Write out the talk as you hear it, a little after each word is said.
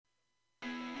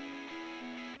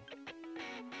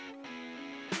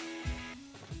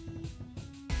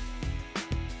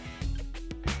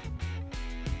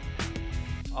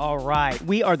All right,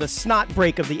 we are the snot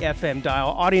break of the FM dial,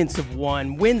 audience of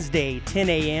one, Wednesday, 10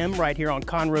 a.m., right here on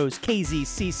Conroe's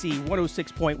KZCC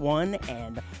 106.1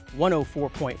 and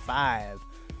 104.5.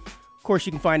 Of course,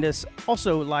 you can find us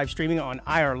also live streaming on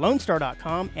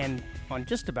irlonestar.com and on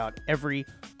just about every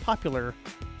popular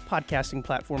podcasting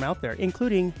platform out there,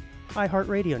 including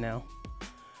iHeartRadio now.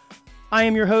 I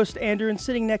am your host, Andrew, and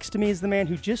sitting next to me is the man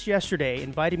who just yesterday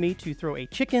invited me to throw a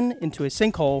chicken into a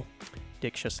sinkhole,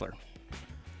 Dick Schisler.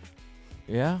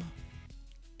 Yeah.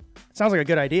 Sounds like a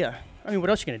good idea. I mean, what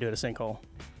else are you going to do at a sinkhole?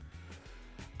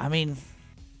 I mean...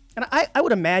 And I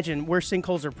would imagine where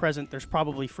sinkholes are present, there's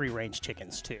probably free-range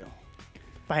chickens, too,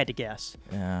 if I had to guess.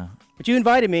 Yeah. But you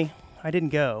invited me. I didn't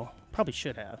go. Probably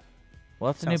should have.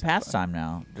 Well, it's a new pastime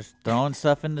now. Just throwing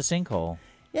stuff in the sinkhole.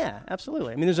 Yeah,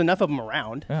 absolutely. I mean, there's enough of them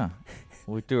around. Yeah.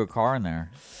 We threw a car in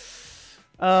there.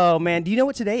 Oh, man. Do you know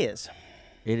what today is?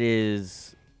 It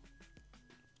is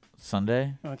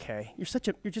Sunday. Okay. You're such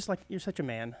a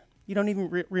man. You don't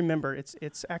even remember.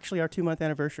 It's actually our 2-month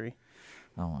anniversary.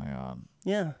 Oh, my God.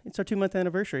 Yeah, it's our 2-month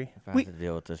anniversary. If I have to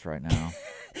deal with this right now.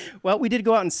 Well, we did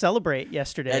go out and celebrate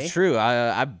yesterday. That's true.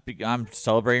 I'm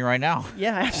celebrating right now.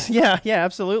 Yeah,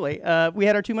 absolutely. We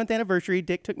had our 2-month anniversary.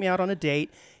 Dick took me out on a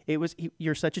date.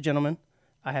 You're such a gentleman.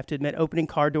 I have to admit, opening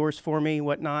car doors for me,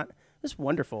 whatnot. It was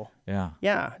wonderful. Yeah.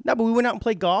 Yeah. No, but we went out and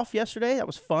played golf yesterday. That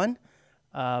was fun.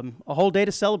 A whole day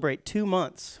to celebrate. 2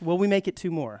 months. Will we make it 2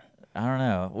 more? I don't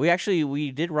know.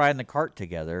 We did ride in the cart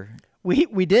together.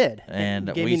 We did. And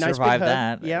gave we me a nice survived big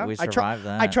hug. that. Yeah. We survived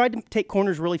that. I tried to take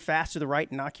corners really fast to the right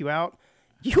and knock you out.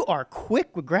 You are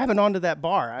quick with grabbing onto that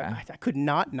bar. I could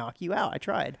not knock you out. I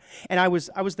tried. And I was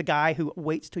the guy who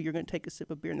waits till you're going to take a sip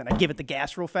of beer, and then I give it the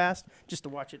gas real fast just to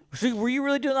watch it. So were you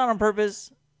really doing that on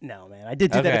purpose? No, man. I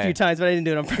did do that a few times, but I didn't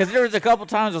do it on purpose. Because there was a couple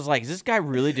times I was like, is this guy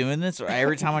really doing this? Or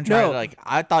every time I'm trying to,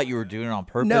 I thought you were doing it on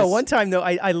purpose. No, one time, though,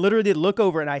 I literally did look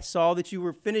over, and I saw that you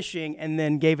were finishing and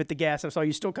then gave it the gas. I saw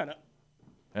you still kind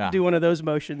of do one of those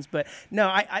motions. But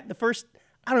no, the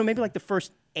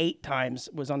first 8 times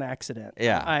was on accident.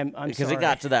 Yeah. I'm because sorry. it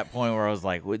got to that point where I was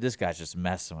like, this guy's just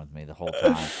messing with me the whole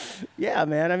time. Yeah,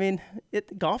 man. I mean,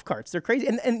 golf carts, they're crazy.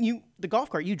 And the golf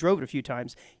cart, you drove it a few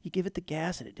times. You give it the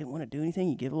gas and it didn't want to do anything.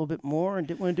 You give it a little bit more and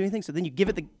didn't want to do anything. So then you give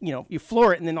it you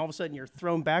floor it, and then all of a sudden you're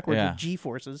thrown backwards with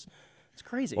G-forces. It's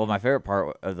crazy. Well, my favorite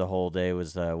part of the whole day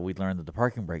was we learned that the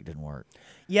parking brake didn't work.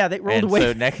 Yeah, they rolled away.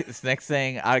 So next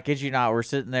thing, I kid you not, we're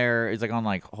sitting there. It's like on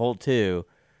hole 2.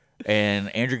 And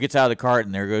Andrew gets out of the cart,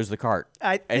 and there goes the cart.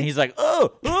 And he's like,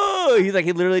 oh! He's like,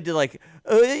 he literally did the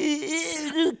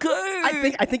cart.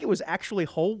 I think it was actually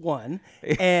hole 1,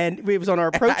 and it was on our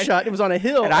approach shot. It was on a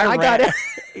hill, and I got it.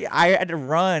 I had to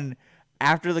run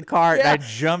after the cart, and I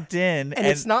jumped in. And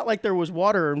it's not like there was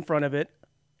water in front of it,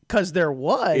 because there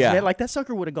was. Yeah. Man, like, that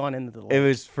sucker would have gone into the lake. It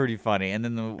was pretty funny. And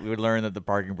then we would learn that the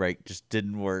parking brake just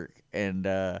didn't work, and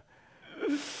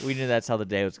we knew that's how the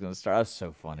day was going to start. That was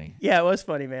so funny. Yeah, it was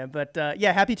funny, man. But,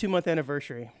 happy 2-month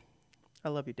anniversary. I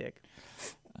love you, Dick.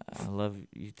 I love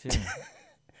you, too.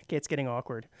 Okay, it's getting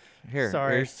awkward.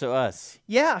 Sorry. Here's to us.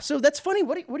 Yeah, so that's funny.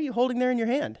 What are you holding there in your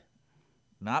hand?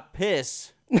 Not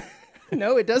piss.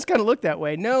 No, it does kind of look that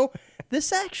way. No,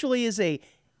 this actually is an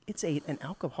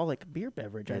alcoholic beer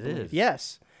beverage, I believe. It is.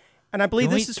 Yes. And I believe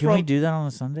this is from... Can we do that on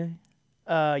a Sunday?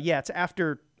 Yeah, it's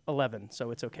after 11,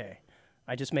 so it's okay.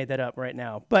 I just made that up right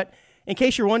now. But in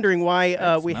case you're wondering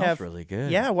why we have really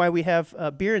good. Yeah, why we have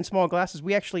beer in small glasses,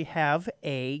 we actually have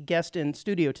a guest in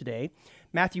studio today,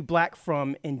 Matthew Black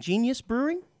from Ingenious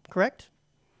Brewing, correct?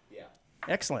 Yeah.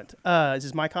 Excellent. Is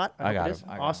his mic hot? I got it. him.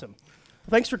 I got awesome. Well,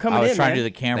 thanks for coming in, I was trying man. to do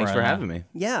the camera. Thanks for having me.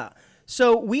 Yeah.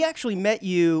 So we actually met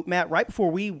you, Matt, right before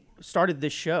we started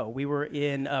this show. We were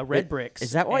in Red Bricks.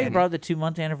 Is that why you brought up the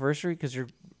 2-month anniversary? Because you're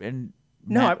in...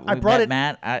 No, I brought it.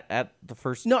 Matt at the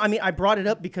first. No, I mean I brought it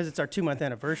up because it's our 2-month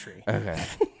anniversary. Okay.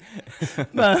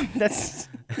 That's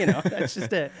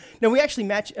just it. No, we actually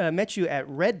met you at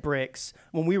Red Bricks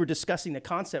when we were discussing the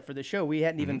concept for the show. We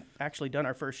hadn't even actually done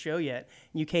our first show yet.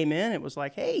 And you came in. It was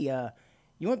like, hey,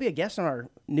 you want to be a guest on our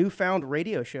newfound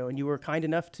radio show, and you were kind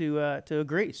enough to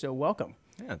agree. So welcome.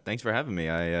 Yeah, thanks for having me.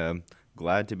 I'm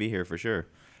glad to be here for sure.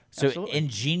 So Absolutely.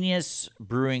 Ingenious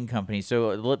Brewing Company.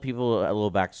 So to let people a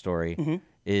little backstory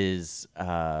is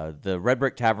the Red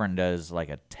Brick Tavern does like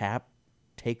a tap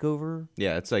takeover.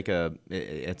 Yeah, it's like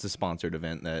it's a sponsored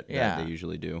event that they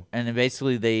usually do. And then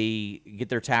basically they get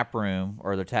their tap room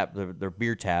or their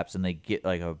beer taps, and they get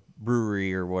like a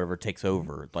brewery or whatever takes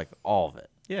over like all of it.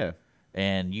 Yeah.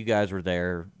 And you guys were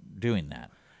there doing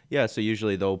that. Yeah, so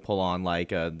usually they'll pull on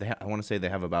like I want to say they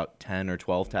have about 10 or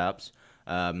 12 taps.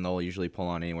 They'll usually pull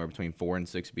on anywhere between 4 and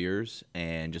 6 beers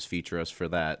and just feature us for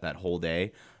that whole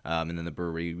day. And then the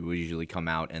brewery will usually come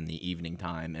out in the evening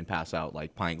time and pass out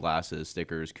like pint glasses,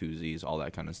 stickers, koozies, all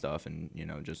that kind of stuff, and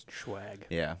just swag.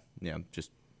 Yeah,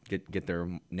 just get their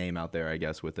name out there, I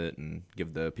guess, with it, and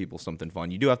give the people something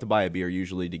fun. You do have to buy a beer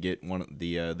usually to get one of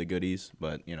the goodies,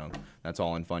 but that's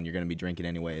all in fun. You're going to be drinking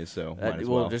anyways, so might as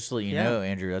well. Just to let you know,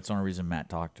 Andrew, that's the only reason Matt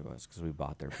talked to us, because we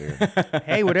bought their beer.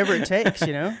 Hey, whatever it takes,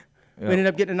 We ended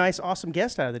up getting a nice, awesome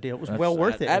guest out of the deal. It was well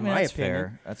worth it, in my opinion.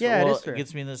 Fair. It is fair. It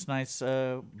gets me this nice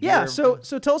yeah, so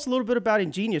tell us a little bit about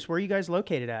Ingenious. Where are you guys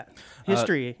located at?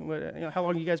 History. How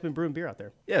long have you guys been brewing beer out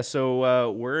there? Yeah,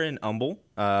 so we're in Humble,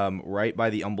 right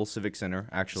by the Humble Civic Center,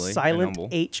 actually. Silent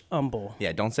H Humble.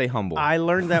 Yeah, don't say humble. I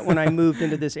learned that when I moved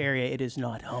into this area. It is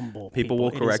not humble. People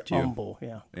will correct you. Humble,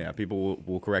 yeah. Yeah, people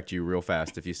will correct you real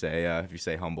fast if you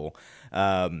say humble.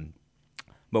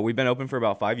 But we've been open for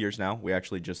about 5 years now. We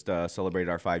actually just celebrated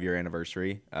our 5-year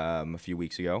anniversary a few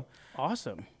weeks ago.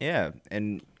 Awesome. Yeah,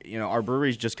 and our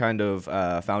brewery's just kind of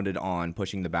founded on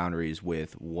pushing the boundaries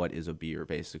with what is a beer,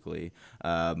 basically.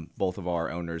 Both of our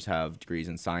owners have degrees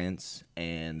in science,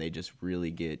 and they just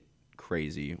really get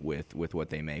crazy with what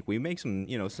they make. We make some,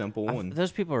 simple. And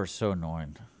those people are so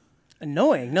annoying.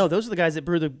 Annoying? No, those are the guys that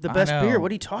brew the best beer.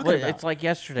 What are you talking about? It's like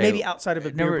yesterday. Maybe outside of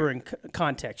a beer brewing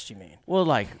context, you mean? Well,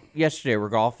 like yesterday, we're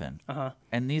golfing,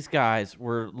 and these guys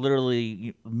were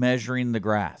literally measuring the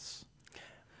grass.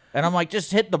 And I'm like,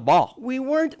 just hit the ball. We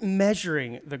weren't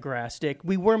measuring the grass, Dick.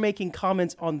 We were making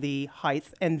comments on the height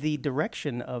and the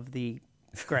direction of the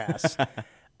grass.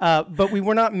 But we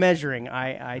were not measuring.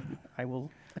 I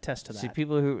will attest to that.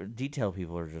 See, detail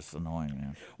people are just annoying,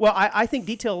 man. Well, I think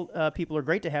detail people are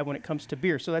great to have when it comes to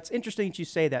beer. So that's interesting that you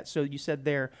say that. So you said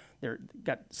they're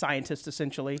got scientists,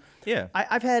 essentially. Yeah.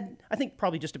 I've had, I think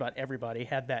probably just about everybody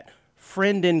had that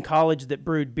friend in college that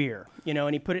brewed beer,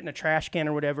 and he put it in a trash can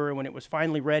or whatever, and when it was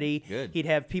finally ready, he'd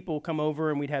have people come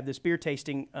over and we'd have this beer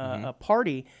tasting a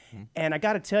party, and I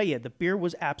got to tell you, the beer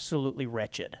was absolutely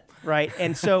wretched, right?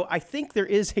 And so I think there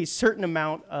is a certain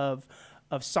amount of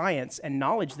science and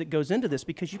knowledge that goes into this,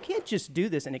 because you can't just do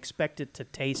this and expect it to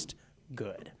taste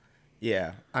good.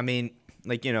 Yeah, I mean,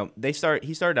 like, he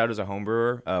started out as a home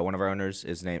brewer. One of our owners,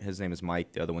 his name is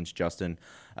Mike. The other one's Justin.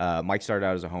 Mike started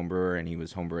out as a home brewer, and he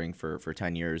was homebrewing for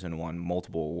 10 years and won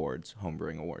multiple awards,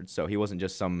 homebrewing awards. So he wasn't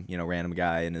just some random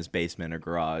guy in his basement or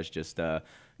garage just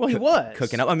he was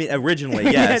cooking up. I mean, originally,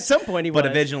 yes. At some point, he was.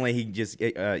 But eventually, he just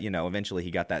eventually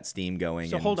he got that steam going.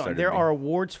 So hold on, there are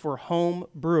awards for home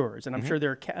brewers, and I'm sure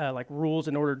there are like rules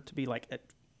in order to be like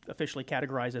officially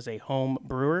categorized as a home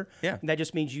brewer. Yeah. And that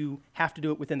just means you have to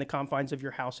do it within the confines of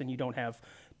your house, and you don't have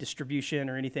distribution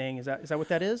or anything. Is that what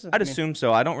that is? I'd assume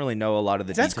so. I don't really know a lot of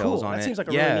the details cool. on it. That seems like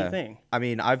a really neat thing. I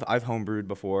mean, I've homebrewed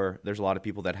before. There's a lot of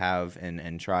people that have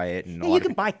and try it. And you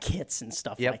can buy kits and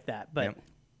stuff like that. But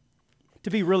to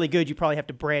be really good, you probably have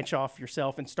to branch off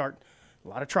yourself and start a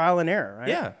lot of trial and error,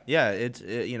 right? Yeah. It's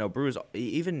brewers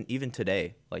even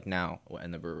today, like now in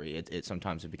the brewery, it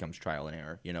sometimes it becomes trial and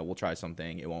error. We'll try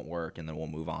something, it won't work, and then we'll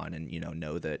move on and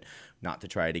know that not to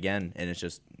try it again. And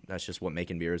that's just what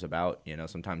making beer is about.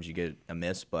 Sometimes you get a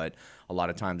miss, but a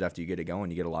lot of times after you get it going,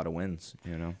 you get a lot of wins.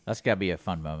 That's gotta be a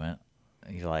fun moment.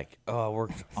 You're like, oh, I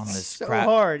worked on this so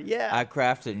hard, yeah. I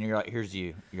crafted, and you're like, here's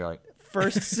you. You're like,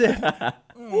 first sip.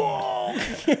 Whoa!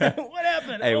 What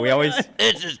happened? Hey,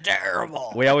 this is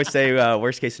terrible. We always say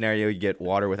worst case scenario, you get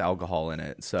water with alcohol in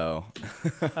it. So.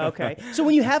 Okay. So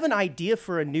when you have an idea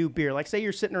for a new beer, like say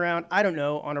you're sitting around, I don't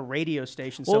know, on a radio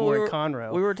station somewhere in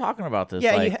Conroe. We were talking about this.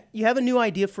 Yeah, you have a new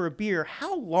idea for a beer.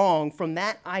 How long from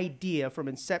that idea, from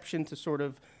inception to sort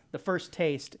of the first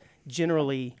taste,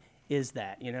 generally is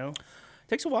that?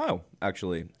 Takes a while,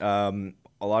 actually.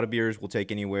 A lot of beers will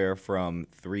take anywhere from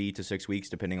 3 to 6 weeks,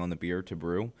 depending on the beer, to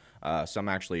brew. Some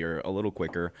actually are a little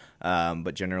quicker,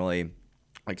 but generally,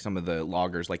 like some of the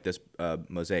lagers, like this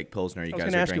Mosaic Pilsner you guys are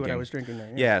drinking. I was going to ask you what I was drinking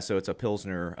there. Yeah, so it's a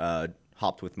Pilsner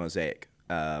hopped with Mosaic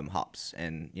hops.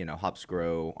 And, hops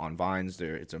grow on vines.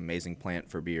 It's an amazing plant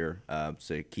for beer.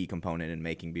 It's a key component in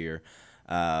making beer.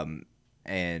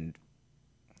 And...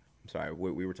 Sorry,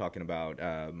 we were talking about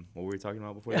what were we talking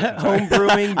about before? Home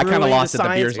brewing. I kind of lost it. The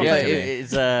beer's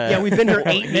yeah, we've been here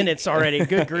 8 minutes already.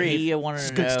 Good grief. He wanted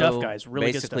to good know, stuff, guys.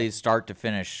 Really basically, good stuff. start to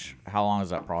finish, how long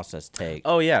does that process take?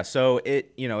 Oh yeah, so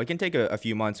it can take a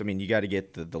few months. I mean, you got to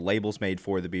get the labels made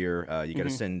for the beer. You got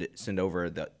to send over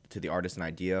the to the artist an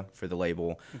idea for the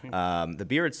label. The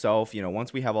beer itself,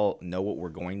 once we know what we're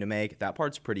going to make, that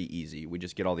part's pretty easy. We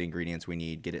just get all the ingredients we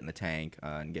need, get it in the tank,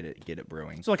 and get it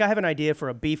brewing. So, like, I have an idea for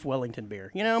a beef Wellington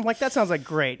beer. I'm like, that sounds like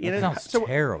great. That sounds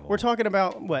terrible. We're talking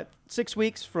about, what, 6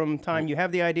 weeks from time you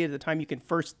have the idea to the time you can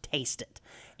first taste it.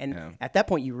 And at that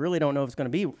point, you really don't know if it's going to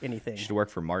be anything. You should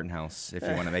work for Martin House if you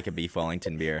want to make a beef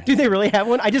Wellington beer. Do they really have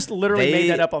one? I just literally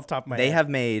made that up off the top of my head. They have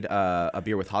made a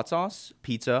beer with hot sauce,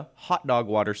 pizza, hot dog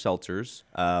water seltzers.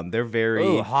 They're very...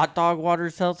 Oh, hot dog water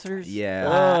seltzers?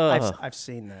 Yeah. I've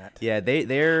seen that. Yeah,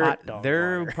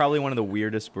 they're probably one of the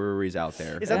weirdest breweries out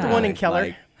there. Is that the one in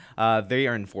Keller? They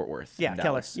are in Fort Worth. Yeah,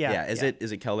 Keller. Yeah. Is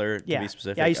it Keller to be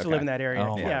specific? Yeah, I used to live in that area.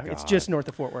 Oh yeah, it's just north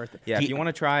of Fort Worth. Yeah, if you want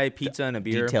to try pizza and a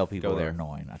beer, Detail people go there. are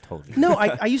annoying. I told you. No,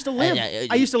 I used to live.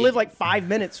 I used to live like 5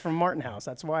 minutes from Martin House.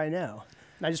 That's why I know.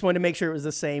 And I just wanted to make sure it was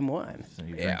the same one. So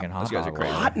you're drinking hot those guys dog are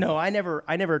crazy. water. No, I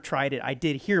never tried it. I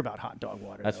did hear about hot dog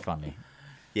water. That's though. funny.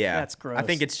 Yeah, That's gross. I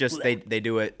think it's just they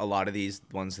do it. A lot of these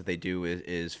ones that they do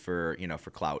is for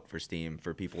for clout, for steam,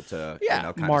 for people to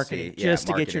kind marketing, of see, just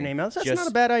to get your name out. That's not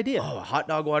a bad idea. Oh, hot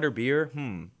dog water beer.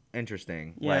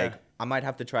 Interesting. Yeah. Like I might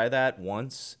have to try that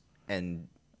once and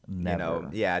Never.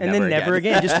 And then never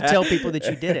again, just to tell people that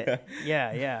you did it.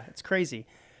 Yeah, it's crazy.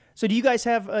 So do you guys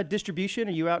have distribution?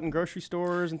 Are you out in grocery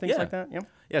stores and things like that? Yeah.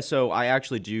 Yeah, so I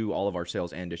actually do all of our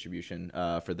sales and distribution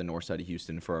for the north side of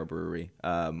Houston for our brewery.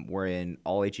 We're in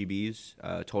all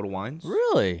HEBs, Total Wines.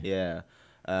 Really? Yeah.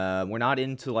 We're not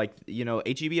into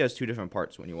HEB has two different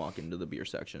parts when you walk into the beer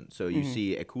section. So you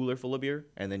see a cooler full of beer,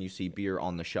 and then you see beer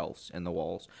on the shelves and the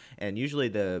walls. And usually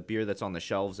the beer that's on the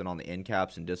shelves and on the end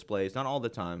caps and displays, not all the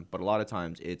time, but a lot of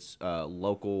times it's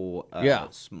local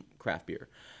craft beer.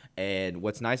 And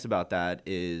what's nice about that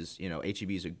is,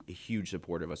 HEB is a huge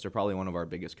supporter of us. They're probably one of our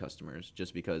biggest customers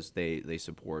just because they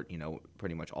support,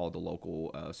 pretty much all the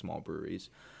local small breweries.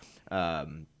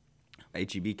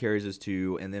 HEB carries us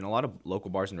to, and then a lot of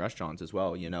local bars and restaurants as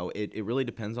well. It really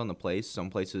depends on the place. Some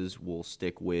places will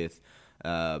stick with,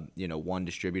 one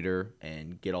distributor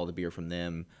and get all the beer from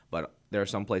them. But there are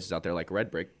some places out there like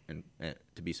Red Brick, and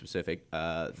to be specific,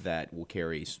 that will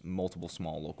carry multiple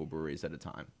small local breweries at a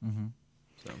time. Mm-hmm.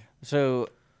 So,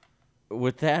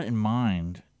 with that in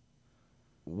mind,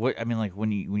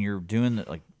 when you're doing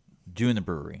the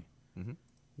brewery,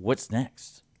 what's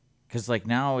next? Because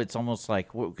now it's almost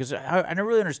like, because I never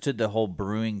really understood the whole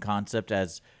brewing concept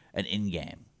as an end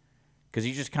game. Because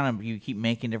you just you keep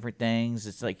making different things.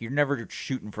 It's like you're never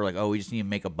shooting for we just need to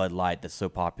make a Bud Light that's so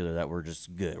popular that we're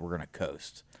just good. We're gonna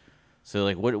coast.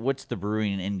 So what's the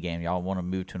brewing end game? Y'all want to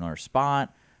move to another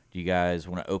spot? Do you guys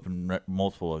want to open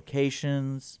multiple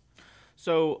locations?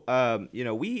 So,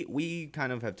 we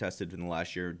kind of have tested in the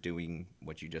last year doing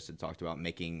what you just had talked about,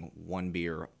 making one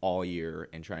beer all year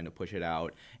and trying to push it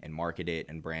out and market it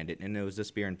and brand it. And it was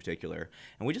this beer in particular.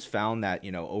 And we just found that,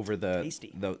 over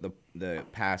the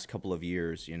past couple of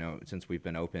years, since we've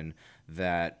been open,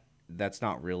 that's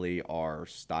not really our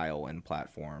style and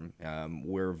platform.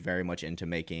 We're very much into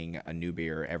making a new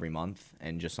beer every month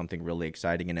and just something really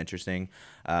exciting and interesting.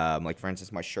 For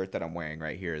instance, my shirt that I'm wearing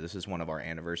right here, this is one of our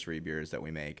anniversary beers that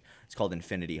we make. It's called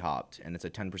Infinity Hopped, and it's a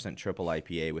 10% triple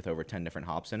IPA with over 10 different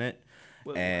hops in it.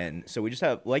 Whoa. And so we just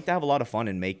like to have a lot of fun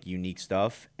and make unique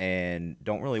stuff, and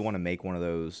don't really want to make one of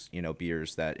those,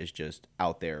 beers that is just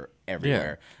out there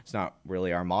everywhere. Yeah. It's not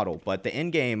really our model. But the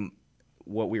end game,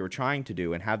 what we were trying to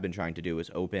do and have been trying to do is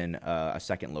open a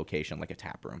second location, like a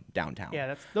tap room downtown.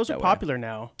 Yeah, those are popular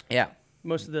now. Yeah.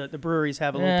 Most of the breweries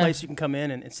have a little place you can come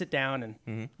in and sit down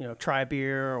and try a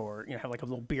beer, or have like a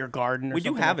little beer garden. Or we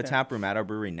do have a tap room at our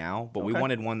brewery now, but we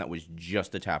wanted one that was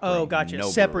just a tap room. Oh, gotcha. No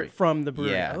separate brewery. from the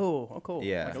brewery. Yeah. Oh, cool.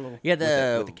 Yeah. Like a little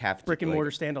with the cafeteria, brick and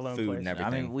mortar standalone food place. and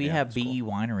everything. We have BE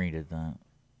Winery did that.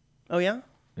 Oh yeah.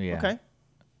 Yeah. Okay.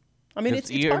 I mean,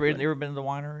 it's you ever been to the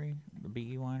winery, the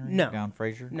BE Winery? No. Down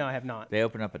Fraser? No, I have not. They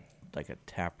opened up a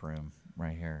tap room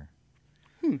right here.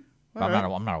 But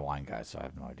I'm not a wine guy, so I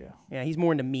have no idea. Yeah, he's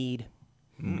more into mead.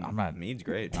 I'm not. Mead's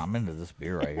great. I'm into this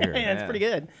beer right here. Yeah, it's pretty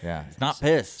good. Yeah, it's not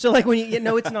piss. So when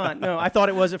no, it's not. No, I thought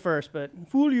it was at first, but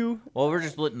fool you. Well, we're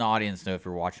just letting the audience know if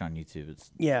you're watching on YouTube.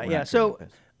 Yeah. So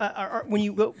when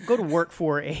you go to work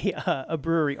for a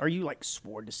brewery, are you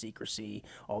sworn to secrecy,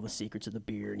 all the secrets of the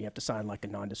beer, and you have to sign a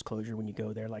non-disclosure when you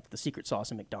go there, like the secret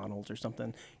sauce in McDonald's or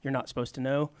something you're not supposed to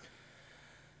know?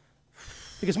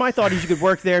 Because my thought is you could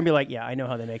work there and be like, yeah, I know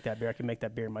how they make that beer. I can make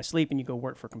that beer in my sleep, and you go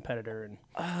work for a competitor. And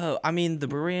I mean, the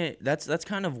brewing, that's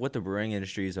kind of what the brewing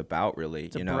industry is about, really.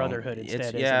 It's a brotherhood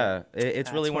instead,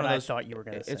 it's really one of those. I thought you were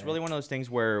going to say. It's really one of those things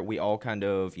where we all kind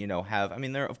of, have. I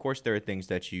mean, there are things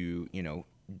that you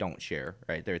don't share,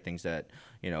 right? There are things that,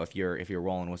 if you're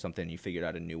rolling with something, you figured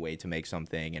out a new way to make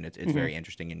something, and it's very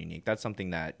interesting and unique. That's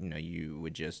something that you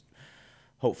would just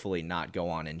hopefully not go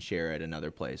on and share at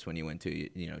another place when you went to,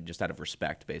 just out of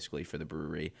respect, basically, for the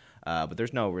brewery. But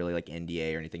there's no really like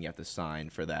NDA or anything you have to sign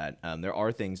for that. There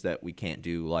are things that we can't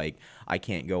do, like I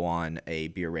can't go on a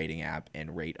beer rating app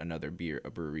and rate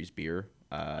a brewery's beer.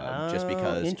 Just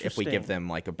because if we give them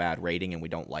like a bad rating and we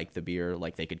don't like the beer,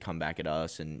 like they could come back at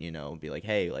us and be like,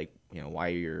 hey, like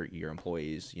why are your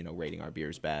employees rating our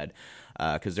beers bad?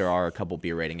 Because there are a couple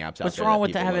beer rating apps out there. What's wrong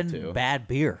with that people having bad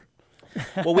beer?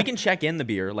 Well, we can check in the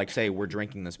beer, like say we're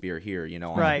drinking this beer here,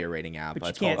 on the beer rating app.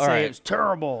 But you can't say it's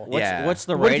terrible. What's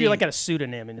the what rating? if you're like got a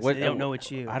pseudonym and they don't know it's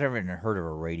you? I've never even heard of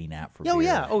a rating app for beer.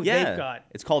 They've got.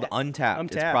 It's called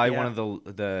Untapped. It's probably one of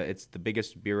it's the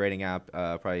biggest beer rating app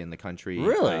probably in the country.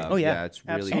 Really? Yeah, it's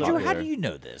really Andrew, popular. how do you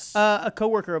know this? A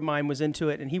coworker of mine was into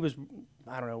it, and he was,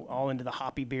 I don't know, all into the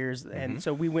hoppy beers. And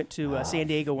so we went to San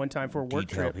Diego one time for a work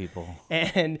trip. People.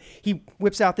 And he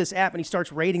whips out this app, and he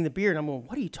starts rating the beer. And I'm going,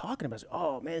 what are you talking about?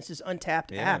 Oh, man, it's this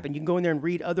Untapped app. And you can go in there and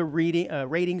read other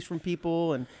ratings from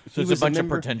people. And So it's a bunch of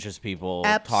pretentious people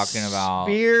talking about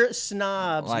beer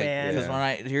snobs, like, man. Because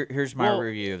when here's my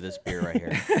review of this beer right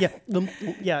here.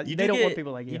 They don't want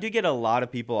people like you. You do get a lot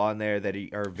of people on there that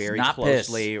are very not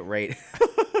closely rated.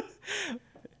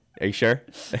 Are you sure?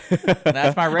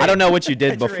 That's my rating. I don't know what you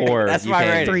did before. That's my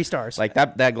rating. 3 stars. Like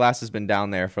that glass has been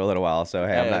down there for a little while, so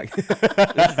hey, I'm not.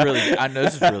 This is really good. I know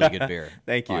this is really good beer.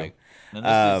 Thank you. Like, this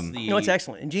is the No, it's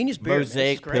excellent. Ingenious beer.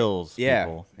 Mosaic Pills. Yeah,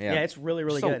 people. yeah, it's really,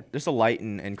 really good. Just a light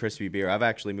and crispy beer. I've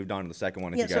actually moved on to the second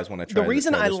one. If you guys want to try the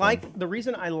reason try I this like one. the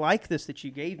reason I like this that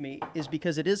you gave me is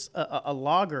because it is a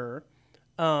lager.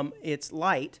 It's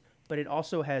light, but it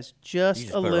also has just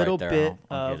a put it right little there. bit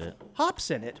I'll of get it. hops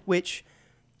in it, which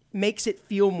makes it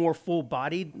feel more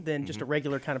full-bodied than just a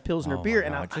regular kind of Pilsner beer.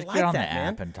 And I Just like get on that, the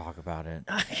man. app and talk about it.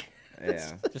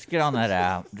 Yeah. Just get on that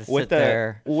app. Just sit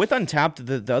there. With Untapped,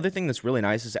 the other thing that's really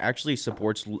nice is it actually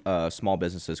supports small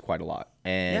businesses quite a lot.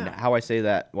 And why I say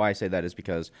that is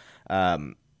because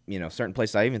certain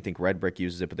places, I even think Red Brick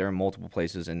uses it, but there are multiple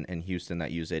places in Houston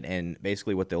that use it. And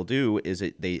basically what they'll do is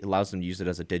it allows them to use it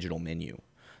as a digital menu.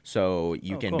 So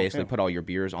you can basically put all your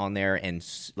beers on there, and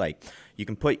like you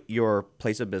can put your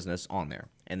place of business on there,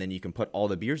 and then you can put all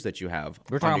the beers that you have.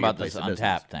 We're talking under your about this place of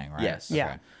Untapped business. thing, right? Yes. Yeah.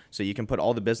 Okay. So you can put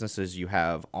all the businesses you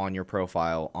have on your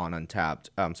profile on Untapped.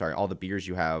 All the beers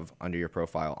you have under your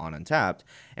profile on Untapped,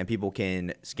 and people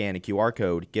can scan a QR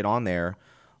code, get on there,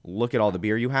 look at all the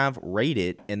beer you have, rate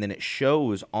it, and then it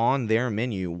shows on their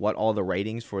menu what all the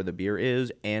ratings for the beer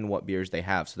is and what beers they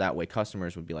have. So that way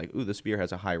customers would be like, ooh, this beer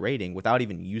has a high rating without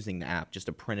even using the app, just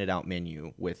a printed out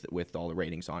menu with all the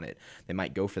ratings on it. They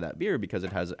might go for that beer because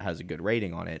it has a good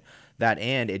rating on it. That,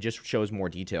 and it just shows more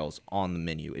details on the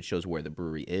menu. It shows where the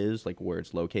brewery is, like where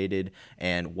it's located,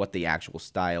 and what the actual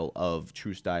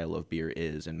true style of beer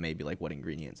is, and maybe like what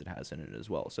ingredients it has in it as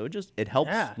well. So it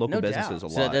helps local businesses a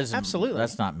lot. Absolutely.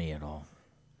 That's not me at all.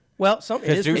 Well, it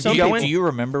is for some Do people. you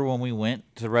remember when we went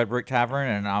to Red Brick Tavern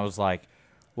and I was like,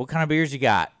 what kind of beers you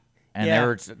got? And they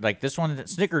were like, this one,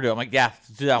 Snickerdoodle. I'm like, yeah, let's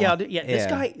do that one. This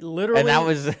guy literally And that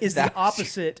was- is the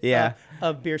opposite Yeah.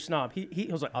 of beer snob. He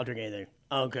was like, I'll drink anything.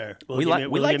 I don't care. We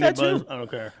like that too. I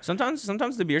don't care. Sometimes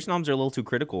the beer snobs are a little too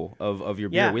critical of your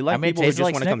beer. Yeah. We like I mean, it people who tastes just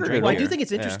like want to come drink Snickerdoodle. Well, I beer. do think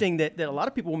it's interesting that a lot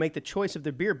of people will make the choice of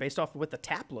their beer based off of what the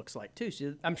tap looks like too.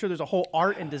 So I'm sure there's a whole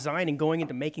art and design in going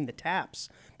into making the taps,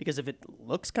 because if it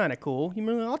looks kind of cool,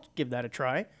 I'll give that a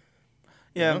try.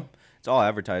 Yeah. It's all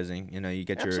advertising. You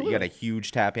get you got a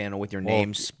huge tap handle with your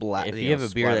name splat. If you have a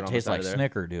beer that tastes like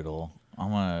Snickerdoodle, I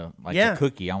want to, the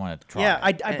cookie, I want to try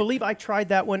it. I believe I tried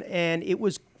that one, and it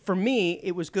was, for me,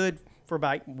 it was good for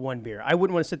about one beer. I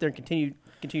wouldn't want to sit there and continue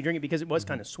drinking it because it was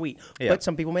kind of sweet. Yeah. But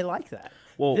some people may like that.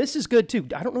 Well, this is good too.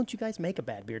 I don't know if you guys make a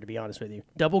bad beer, to be honest with you.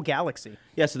 Double Galaxy.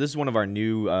 Yeah, so this is one of our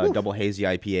new double hazy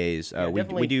IPAs.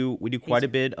 We do quite a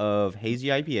bit of hazy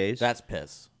IPAs. That's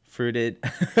piss. Fruited.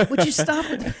 Would you stop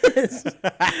with this?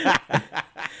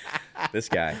 This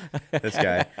guy.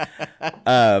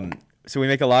 So we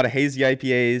make a lot of hazy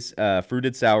IPAs,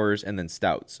 fruited sours, and then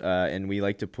stouts. And we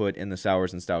like to put in the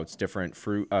sours and stouts different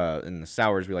fruit. In the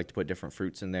sours, we like to put different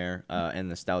fruits in there. And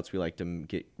the stouts, we like to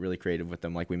get really creative with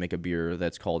them. Like we make a beer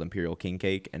that's called Imperial King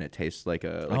Cake, and it tastes like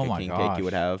a king cake you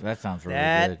would have. That sounds really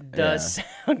That good. does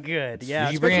sound good. Yeah.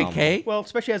 Did you bring a cake? Well,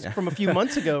 especially as from a few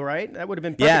months ago, right? That would have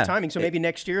been perfect timing. So maybe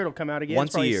next year it'll come out again. Once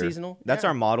It's probably a year. seasonal. That's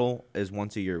our model, is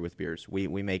once a year with beers. We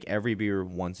make every beer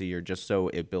once a year just so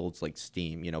it builds like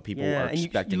steam. People are and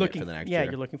expecting you're it for the next year. Yeah,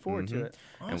 you're looking forward to it.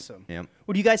 Awesome. Yeah.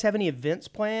 Well, do you guys have any events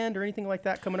planned or anything like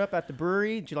that coming up at the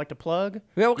brewery? Would you like to plug?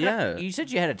 Well, Yeah. You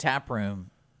said you had a tap room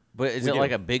But is We it do.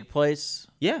 like a big place?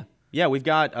 Yeah. Yeah, we've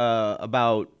got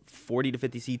about 40 to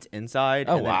 50 seats inside.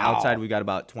 Oh, and then wow. outside, we've got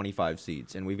about 25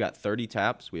 seats. And we've got 30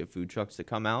 taps. We have food trucks that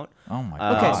come out. Oh my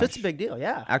Okay, gosh. so it's a big deal.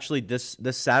 Yeah. Actually, this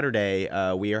Saturday,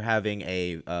 we are having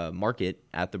a market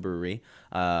at the brewery.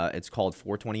 It's called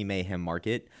 420 Mayhem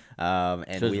Market. And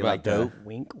So it's we about like dope?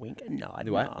 Wink, wink, and nod.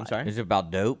 Do what? nod. I'm sorry? Is it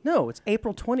about dope? No, it's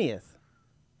April 20th.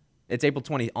 It's April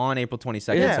 20 on April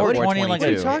 22nd. Yeah, so what are you- 420 like what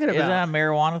are you 422. talking Is about? that a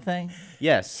marijuana thing?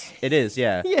 Yes, it is.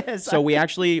 Yeah. Yes, So we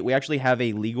actually have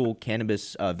a legal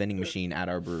cannabis vending machine at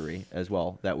our brewery as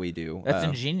well that we do. That's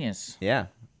ingenious. Yeah.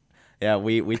 Yeah,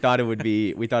 we thought it would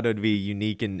be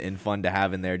unique and fun to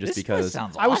have in there just This place because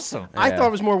sounds I was. awesome. I Yeah. thought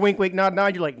it was more wink, wink, nod,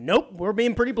 nod. You're like, nope, we're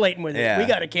being pretty blatant with it. Yeah. We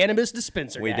got a cannabis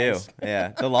dispenser. we guys. do. Yeah.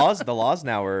 The laws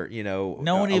now are, No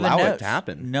one even allow knows. it to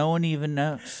happen. No one even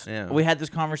knows. Yeah. We had this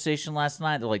conversation last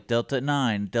night. They're like Delta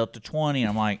 9, Delta 20. And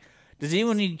I'm like, does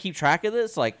anyone even keep track of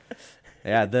this? Like,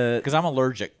 Yeah, because I'm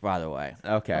allergic, by the way.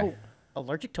 okay. Oh,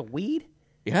 allergic to weed?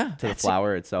 Yeah. To the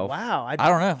flower itself. Wow. I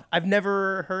don't know. I've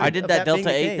never heard. I did of that being Delta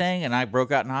the 8 case. thing, and I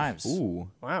broke out in hives. Ooh.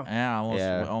 Wow. Yeah,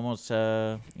 Yeah. almost, you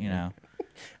know.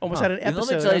 Almost had an And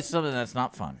episode. let me tell you something that's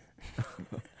not fun.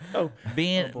 Oh,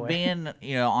 Being, boy.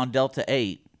 on Delta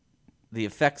 8, the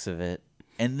effects of it,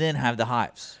 and then have the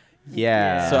hives.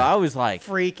 Yeah. So I was like,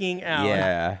 freaking out.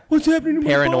 yeah. What's happening to my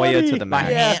Paranoia body? to the my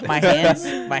max.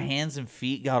 my hands and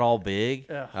feet got all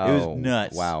big. Ugh. It was Oh,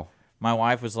 nuts. wow. My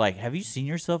wife was like, "Have you seen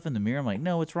yourself in the mirror?" I'm like,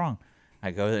 "No, what's wrong?" I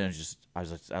go there and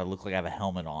I look like I have a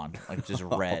helmet on, like just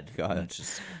red. God. And it's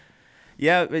just,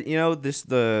 Yeah, but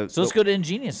so let's go to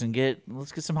Ingenious and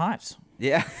let's get some hives.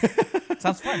 Yeah.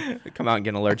 Sounds fun. Come out and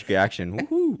get an allergic reaction.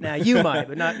 Woohoo. Now you might,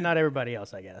 but not everybody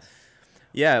else, I guess.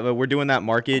 Yeah, but we're doing that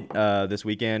market this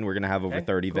weekend. We're gonna have over Okay,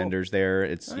 30 cool. vendors there.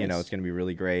 It's Nice. it's gonna be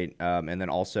really great. And then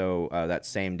also that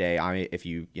same day, if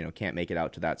you can't make it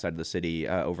out to that side of the city,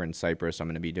 over in Cyprus, I'm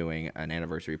gonna be doing an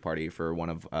anniversary party for one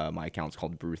of my accounts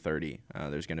called Brew 30.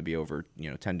 There's gonna be over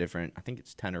 10 different, I think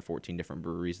it's 10 or 14 different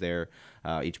breweries there.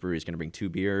 Each brewery is gonna bring 2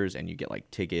 beers, and you get like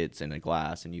tickets and a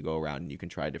glass, and you go around and you can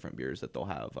try different beers that they'll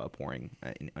have pouring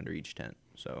under each tent.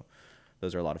 So.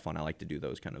 Those are a lot of fun. I like to do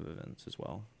those kind of events as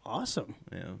well. Awesome.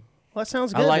 Yeah. Well, that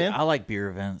sounds good, man. I like beer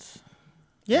events.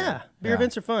 Yeah, beer Yeah.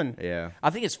 events are fun. Yeah. I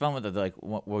think it's fun with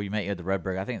where you met you at the Red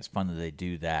Brick. I think it's fun that they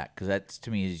do that because that's to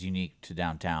me is unique to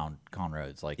downtown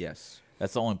Conroe. Like, Yes.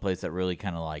 that's the only place that really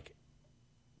kind of like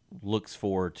looks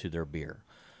forward to their beer.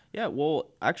 Yeah.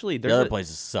 Well, actually, The other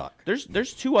places suck.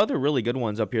 There's 2 other really good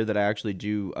ones up here that I actually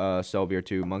do sell beer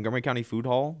to. Montgomery County Food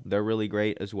Hall, they're really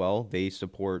great as well. They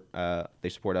support us. They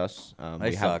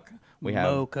suck. We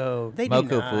have Moco. They do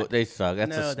Moco not. food, they suck. That's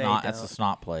No, a they snot. That's a don't.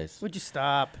 snot place. Would you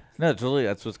stop? No, it's really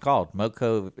that's what's called.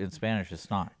 Moco in Spanish is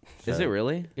snot. Is So, it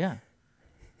really? Yeah.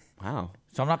 Wow.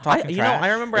 So I'm not talking. trash. I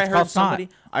remember It's I called heard snot. somebody.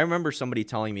 I remember somebody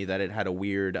telling me that it had a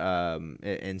weird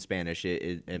in Spanish.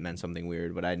 It meant something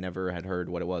weird, but I never had heard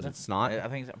what it was. It's snot. I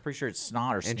think I'm pretty sure it's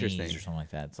snot or sneeze Interesting. or something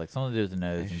like that. It's like something to do with the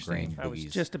nose and green I was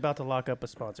boogies. just about to lock up a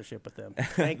sponsorship with them.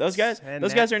 Those guys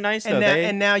are nice and though. Now, They-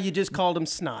 and now you just called them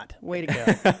snot. Way to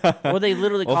go. Well, they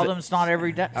literally Well, call if it- them snot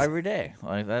every day. Every day,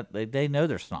 like that. They know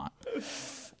they're snot.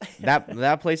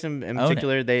 that place in Own it.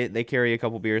 particular, they carry a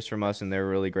couple beers from us, and they're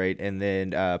really great. And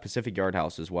then Pacific Yard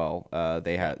House as well.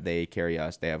 They carry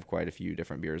us. They have quite a few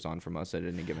different beers on from us at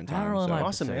any given time. I don't really so. like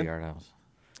Awesome, Pacific man. Yard House.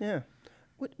 Yeah.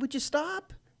 Would you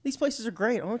stop? These places are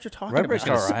great. I don't know what you're talking Red about. Brick's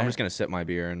I'm all right. just gonna sip my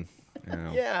beer and.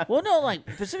 Yeah. Well, no, like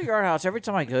Pacific Yard House. Every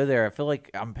time I go there, I feel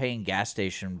like I'm paying gas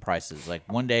station prices. Like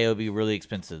one day it'll be really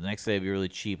expensive, the next day it'll be really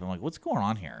cheap. I'm like, what's going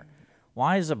on here?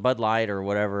 Why is a Bud Light or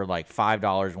whatever like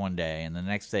 $5 one day, and the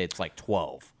next day it's like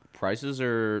 $12? Prices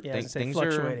are Yeah, I was gonna say things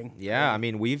fluctuating. are yeah. I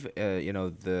mean, we've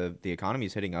the economy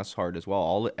is hitting us hard as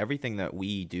well. Everything that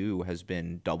we do has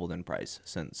been doubled in price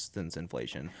since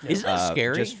inflation. Isn't that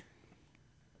scary? Just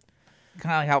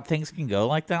Kind of like how things can go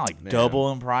like that, like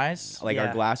double in price. like Yeah.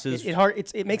 our glasses.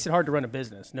 It makes it hard to run a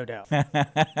business, no doubt.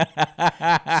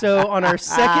 So on our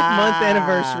 2nd month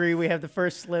anniversary, we have the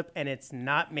first slip, and it's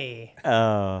not me. We'll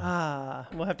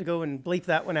have to go and bleep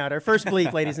that one out. Our first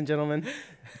bleep, ladies and gentlemen.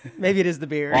 Maybe it is the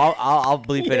beer. Well, I'll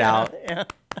bleep it Yeah, out. Yeah.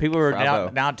 People are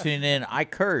Bravo. now tuning in. I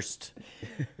cursed.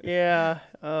 Yeah.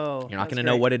 Oh. You're not that's gonna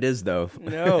know great. what it is though.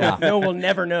 No. No, we'll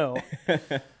never know.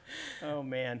 Oh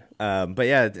man. But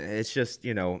yeah, it's just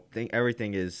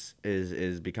everything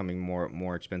is becoming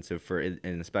more expensive for it,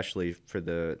 and especially for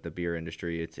the beer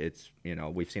industry. It's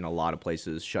we've seen a lot of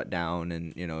places shut down,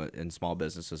 and and small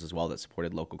businesses as well that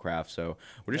supported local craft. So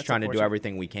we're just That's trying to do unfortunate.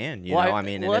 everything we can. Well, I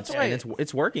mean, well, and that's why-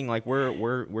 it's working. Like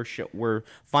we're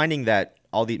finding that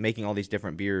making all these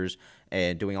different beers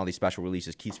and doing all these special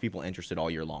releases keeps people interested all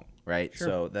year long, right? Sure.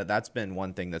 So that's been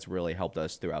one thing that's really helped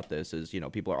us throughout this is,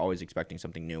 people are always expecting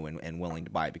something new and willing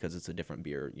to buy it because it's a different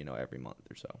beer, every month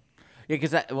or so. Yeah,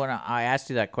 because when I asked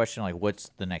you that question, like, what's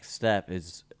the next step,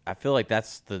 is I feel like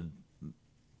that's the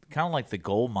kind of like the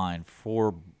gold mine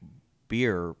for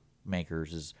beer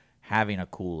makers is having a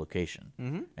cool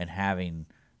location and having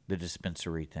the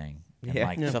dispensary thing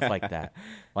and stuff like that.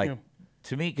 Like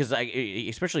to me, because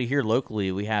especially here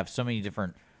locally, we have so many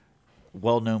different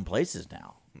well-known places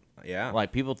now. Yeah,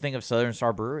 Like people think of Southern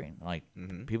Star Brewing. Like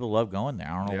people love going there.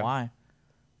 I don't know why,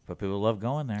 but people love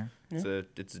going there.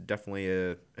 It's definitely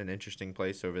an interesting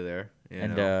place over there.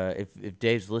 And if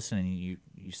Dave's listening,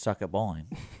 you suck at bowling.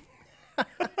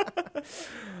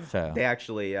 So they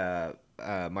actually,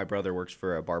 my brother works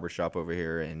for a barber shop over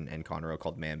here in Conroe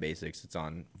called Man Basics. It's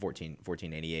on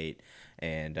 1488,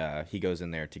 and he goes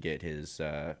in there to get his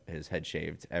head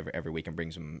shaved every week and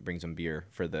brings him beer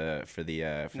for the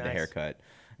haircut.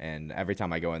 And every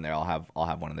time I go in there, I'll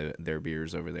have one of their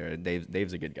beers over there.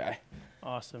 Dave's a good guy.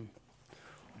 Awesome.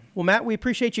 Well, Matt, we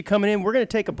appreciate you coming in. We're going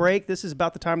to take a break. This is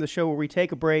about the time of the show where we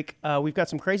take a break. We've got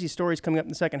some crazy stories coming up in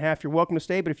the second half. You're welcome to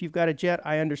stay, but if you've got a jet,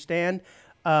 I understand.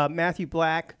 Matthew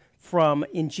Black from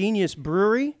Ingenious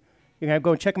Brewery. You're going to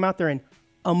go and check them out. They're in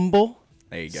Humble.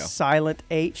 There you go. Silent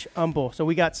H, Humble. So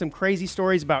we got some crazy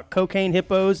stories about cocaine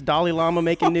hippos, Dalai Lama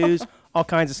making news, all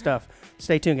kinds of stuff.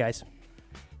 Stay tuned, guys.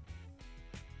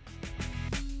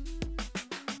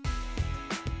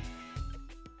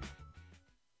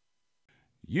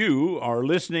 You are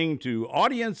listening to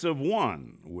Audience of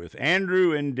One with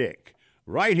Andrew and Dick,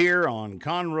 right here on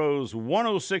Conroe's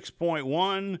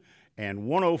 106.1 and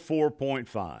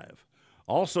 104.5.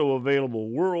 Also available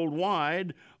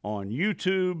worldwide on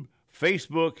YouTube,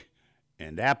 Facebook,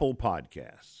 and Apple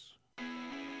Podcasts.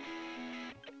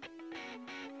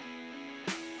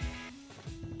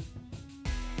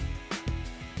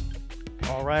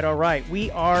 All right. We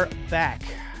are back.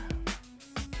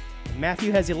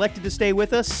 Matthew has elected to stay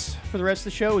with us for the rest of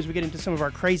the show as we get into some of our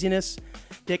craziness.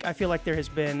 Dick, I feel like there has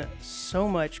been so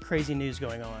much crazy news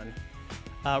going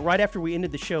on. Right after we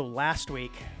ended the show last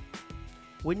week,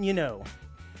 wouldn't you know,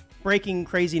 breaking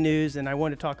crazy news, and I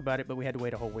wanted to talk about it, but we had to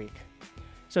wait a whole week.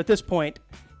 So at this point,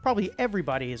 probably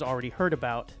everybody has already heard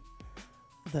about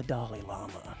the Dalai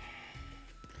Lama.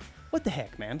 What the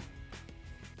heck, man?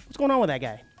 What's going on with that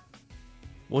guy?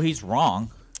 well, he's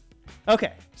wrong.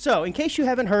 Okay, so in case you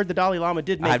haven't heard, the Dalai Lama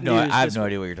did make I have news. no this week.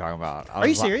 idea what you're talking about. Are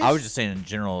you serious? I was just saying in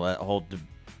general that whole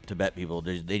Tibet people,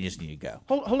 they just need to go.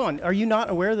 Hold on. Are you not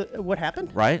aware that what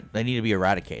happened? Right? They need to be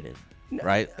eradicated.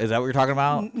 Right? Is that what you're talking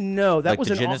about? No, that Like was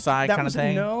the an genocide kind of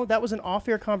thing? No, that was an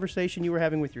off-air conversation you were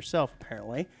having with yourself,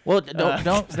 apparently. Well,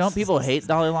 don't people hate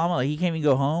Dalai Lama? Like he can't even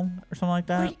go home or something like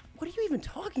that? What are you even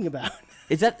talking about?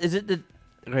 Is it the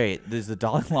great? Does the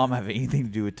Dalai Lama have anything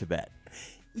to do with Tibet?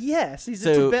 Yes, he's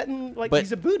a Tibetan,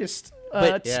 he's a Buddhist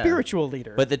spiritual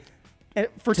leader. But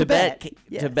for Tibet,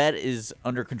 yes. Tibet is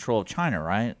under control of China,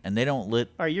 right? And they don't let.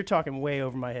 All right, you're talking way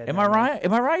over my head. Am I right?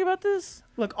 Am I right about this?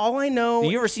 Look, all I know.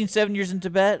 Have you ever seen 7 Years in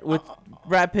Tibet with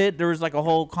Brad Pitt? There was like a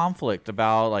whole conflict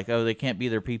about they can't be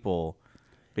their people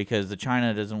because the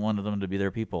China doesn't want them to be their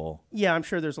people. Yeah, I'm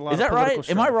sure there's a lot. Is that of right?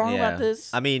 Am I wrong Yeah. about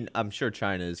this? I mean, I'm sure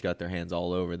China's got their hands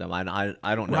all over them. I don't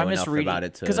know Am I enough misreading? about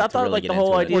it to 'Cause I thought, really like, get the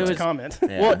whole into idea it. What's was- a comment?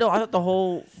 Yeah. Well, no, I thought the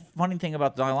whole funny thing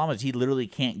about the Dalai Lama is he literally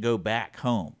can't go back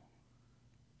home.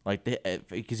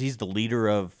 Because he's the leader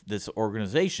of this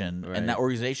organization, Right. and that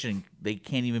organization, they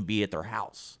can't even be at their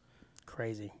house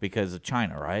Crazy. because of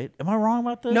China, right? Am I wrong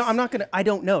about this? No, I'm not gonna. I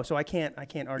don't know, so I can't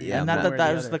argue. Yeah, And one way or that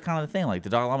the was other. the kind of thing. Like, the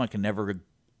Dalai Lama can never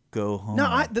go home.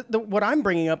 No, what I'm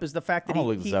bringing up is the fact that I'm gonna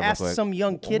look he this up real asked quick. some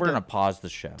young kid We're going to pause the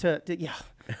show.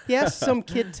 he asked some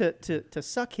kid to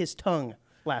suck his tongue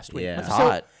last week. Yeah. That's So,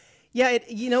 hot. Yeah, it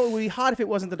would be hot if it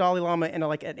wasn't the Dalai Lama and an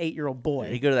 8-year-old boy.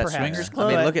 Did he go to that perhaps. swingers I club?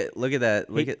 mean, But- look at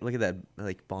that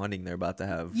like bonding they're about to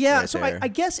have. Yeah, right so there. I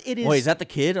guess it is. Wait, is that the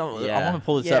kid? I want Yeah. to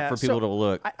pull this Yeah, up for people so to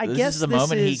look. I this guess is the this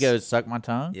moment he is- goes, suck my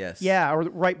tongue? Yes. Yeah, or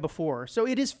right before. So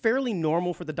it is fairly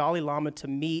normal for the Dalai Lama to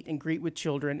meet and greet with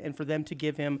children and for them to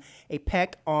give him a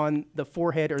peck on the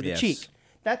forehead or the Yes. cheek.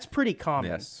 That's pretty common.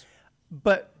 Yes.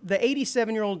 But the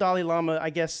 87-year-old Dalai Lama, I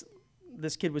guess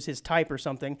this kid was his type or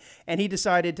something, and he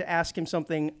decided to ask him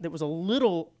something that was a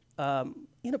little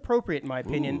inappropriate in my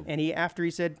opinion. And after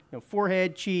he said,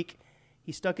 forehead, cheek,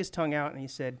 he stuck his tongue out and he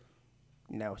said,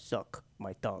 "Now suck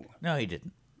my tongue." No, he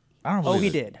didn't. I don't Oh,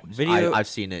 believe he it. did. Video. I've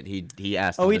seen it. He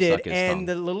asked him Oh, he to did. suck his And tongue.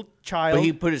 the little child. but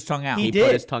he put his tongue out. He He did.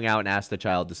 put his tongue out and asked the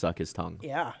child to suck his tongue.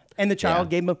 Yeah. And the child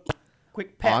Yeah. gave him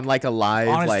quick peck. on like a live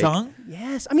On his like tongue?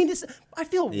 Yes, I mean, I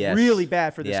feel Yes. really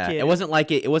bad for this yeah. kid. It wasn't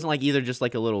like either just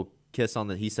like a little kiss on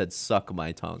the. He said, "Suck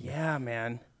my tongue." Yeah,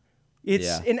 man. It's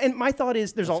Yeah. and my thought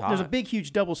is there's a hot. big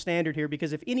huge double standard here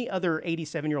because if any other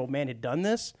 87-year-old man had done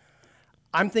this,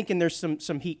 I'm thinking there's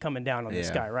some heat coming down on this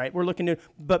Yeah. guy, right? We're looking to,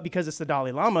 but because it's the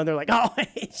Dalai Lama, they're like, oh,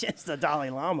 it's just the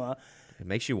Dalai Lama. It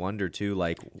makes you wonder too,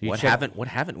 like what check-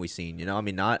 haven't we seen? You know, I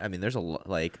mean, there's a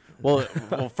like Well,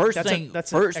 first That's an thing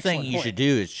excellent you point. should do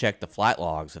is check the flight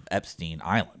logs of Epstein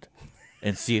Island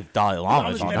and see if Dalai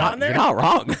Lama's Lama's on been that. on there? you're not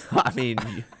wrong. I mean,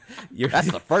 That's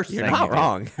the first you're thing not you do.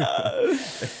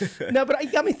 wrong. No, but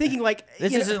it got me thinking like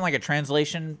This you know, isn't like a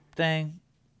translation thing.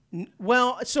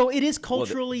 well, so it is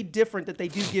culturally different that they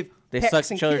do give They pecks suck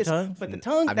and each other's kiss, tongues? but the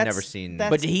tongue. I've that's, never seen- That's,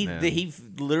 But did he Yeah. did he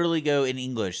literally go in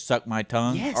English, suck my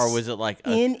tongue, yes. or was it like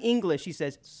a, in English? He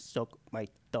says, "Suck my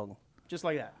tongue," just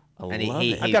like that. I And love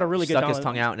he it. I've got a really good stuck his Dalai-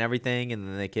 tongue out and everything, and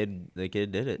then the kid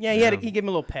did it. Yeah, he gave him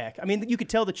a little peck. I mean, you could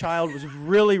tell the child was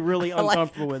really, really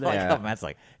uncomfortable with it. Like, Yeah. oh, Matt's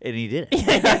like, and he did it. He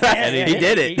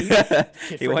did it.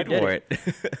 Kid He went freaking did for it.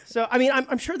 it. So, I mean,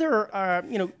 I'm sure there are,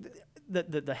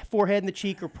 the forehead and the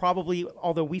cheek are probably,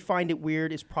 although we find it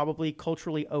weird, is probably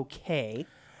culturally okay.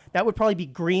 That would probably be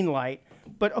green light.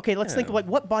 But okay, let's think of like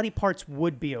what body parts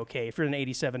would be okay if you're an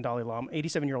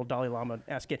 87-year-old Dalai Lama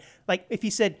asking. Like if he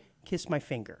said, "Kiss my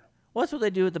finger." Well, that's what they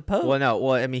do with the Pope. Well, no.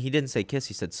 Well, I mean, he didn't say kiss.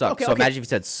 He said suck. Okay, so okay. imagine if he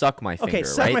said suck my finger.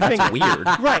 suck right? my That's finger. weird.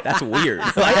 Right. That's weird.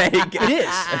 Like, It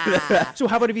is. So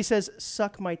how about if he says,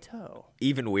 "Suck my toe"?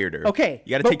 even weirder. Okay,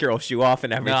 You got to but- take your old shoe off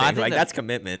and everything. think Like the- that's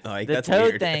commitment. Like the that's toe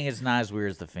weird. thing is not as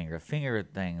weird as the finger. Finger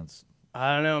thing is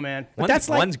I don't know, man. But One's, that's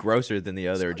like one's grosser than the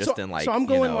other, just in like. So I'm you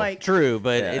going know, like true,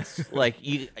 but Yeah. it's like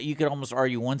you could almost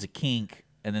argue one's a kink,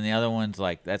 and then the other one's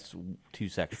like that's too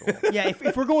sexual. yeah.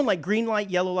 If we're going like green light,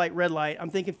 yellow light, red light, I'm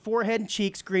thinking forehead and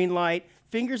cheeks, green light.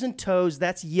 Fingers and toes,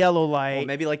 that's yellow light. Well,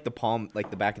 maybe like the palm, like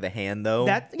the back of the hand, though.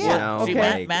 That- you yeah, know, See,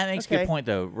 okay. like- Matt makes a Okay. good point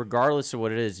though. Regardless of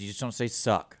what it is, you just don't say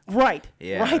suck. Right.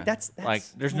 Yeah. Right. That's Like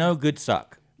there's no good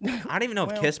suck. I don't even know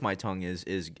Well- if kiss my tongue is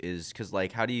because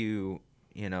like how do you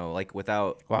like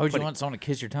without Why would you putting- want someone to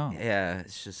kiss your tongue? Yeah,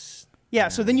 it's just Yeah,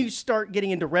 so then you start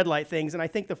getting into red light things, and I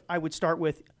think I would start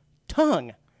with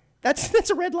tongue. That's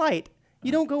a red light.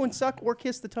 You don't go and suck or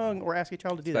kiss the tongue or ask a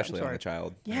child to do especially that. on I'm a sorry.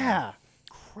 child. Yeah,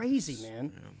 crazy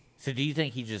man. So do you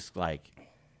think he just like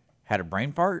had a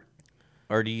brain fart,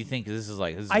 or do you think this is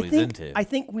what I he's think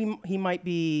into? he might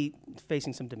be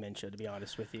facing some dementia. To be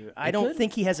honest with you, I don't could.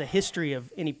 think he has a history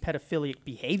of any pedophilic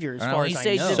behavior as I don't far know, as he I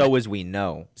stages know. it- So as we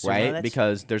know, right? that's-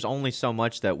 Because there's only so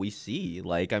much that we see.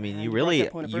 Like I mean, Yeah, you you brought really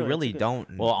that point up you earlier. really It's good.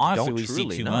 don't. Well, honestly, don't we see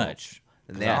truly too know. much.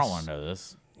 'Cause I Yes. don't want to know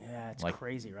this. Yeah, it's Like,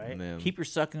 crazy, right? Yeah. Keep your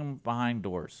sucking behind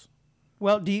doors.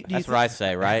 Well, do you That's think, what I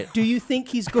say, right? do you think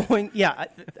he's going? Yeah,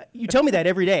 you tell me that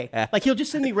every day. Like he'll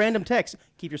just send me random texts.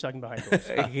 Keep your sucking behind doors.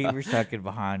 Keep your sucking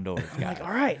behind doors, guys.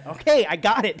 All right, okay, I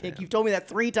got it, Nick. You've told me that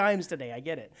 3 times today. I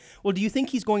get it. Well, do you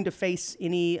think he's going to face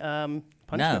any punishment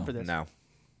No. for this? No.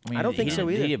 mean, I don't think so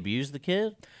Did he either. abuse the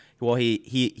kid? Well,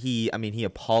 I mean, he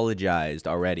apologized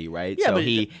already, right? Yeah, so but-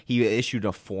 he issued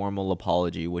a formal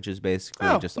apology, which is basically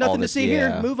Oh, just nothing all to this. see here.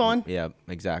 yeah. Move on. Yeah,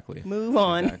 exactly. Move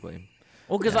on. Exactly.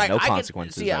 Well, because Yeah, no I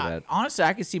consequences, Could, see, I bet. honestly,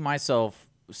 I could see myself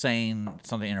saying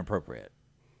something inappropriate.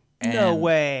 No And-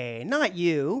 way, not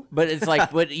you. But it's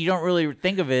like, but you don't really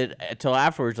think of it until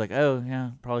afterwards. Like, oh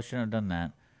yeah, probably shouldn't have done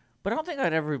that. But I don't think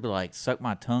I'd ever be like, suck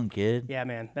my tongue, kid. Yeah,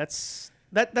 man, that's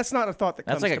not a thought that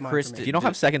That's comes like to a mind for Chris- me. If you don't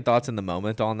have second thoughts in the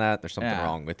moment on that, there's something Yeah.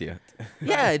 wrong with you.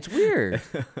 Yeah, it's weird.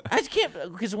 I just can't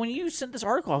because when you sent this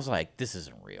article, I was like, this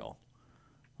isn't real.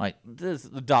 Like this,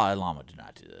 the Dalai Lama did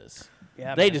not do this.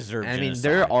 Yeah, They man. deserve. I mean, genocide.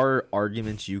 there are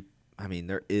arguments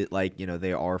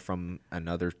they are from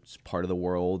another part of the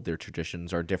world. Their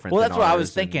traditions are different. Well, than that's what I ours,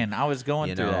 was thinking. I was going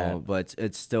You through know, that. but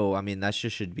it's still. I mean, that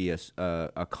just should be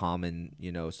a common,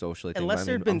 socially thing. Unless But I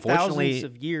there mean, had been unfortunately, thousands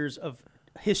of years of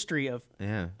history of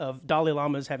yeah. Dalai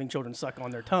Lamas having children suck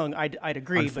on their tongue, I'd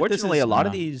agree. Unfortunately, but a lot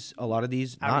of no. these,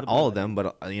 Out not of the all of blue. them,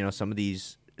 but some of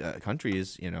these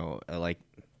countries, like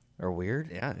Or weird.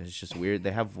 yeah, it's just weird.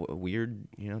 They have weird,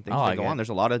 things Oh, I that go get on. it. There's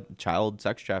a lot of child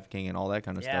sex trafficking and all that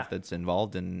kind of Yeah. stuff that's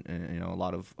involved in a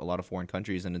lot of foreign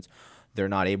countries, and they're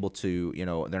not able to,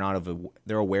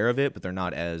 they're aware of it, but they're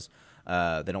not as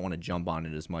they don't want to jump on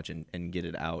it as much and get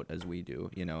it out as we do,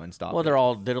 and stop. Well, it. they're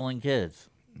all diddling kids.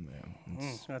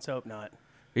 let's hope not.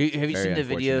 Have you Very seen the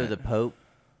video of the unfortunate. Pope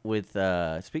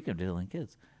with? Speaking of diddling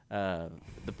kids, the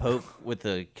Pope with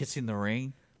the kissing the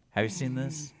ring. Have you seen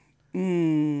this? I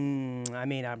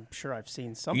mean, I'm sure I've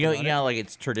seen something. You on know, like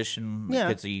it's tradition. Yeah.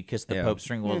 Kids, you kiss the Yeah. Pope's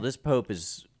ring. Well, this Pope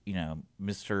is,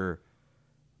 Mister.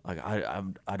 Like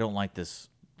I don't like this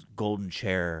golden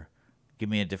chair give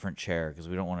me a different chair because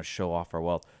we don't want to show off our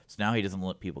wealth. So now he doesn't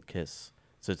let people kiss.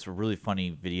 So it's a really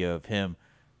funny video of him.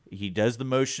 He does the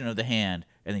motion of the hand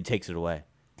and then he takes it away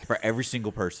for every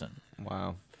single person.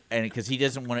 Wow. And because he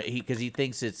doesn't want to, because he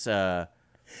thinks it's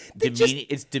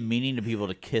it's demeaning to people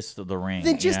to kiss the ring.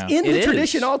 Then just you know? end the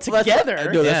tradition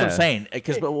altogether. No, that's what I'm saying.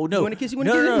 Because no, You wanna kiss? You wanna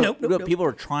no, kiss? no, Nope, nope, nope. People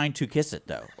are trying to kiss it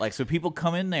though. Like so, people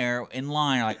come in there in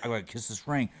line like, I gotta kiss this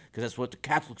ring because that's what the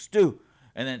Catholics do.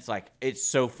 And then it's like it's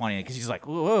so funny because he's like,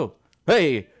 whoa,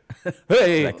 hey,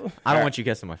 hey. I don't want you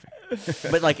kissing my face.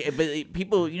 but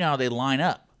people, you know, how they line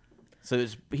up. So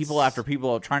it's people after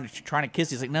people trying to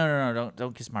kiss. He's like, no,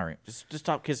 don't kiss my ring. Just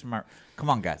stop kissing my. Come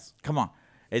on, guys, come on.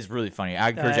 It's really funny. I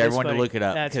encourage everyone to look it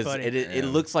up because it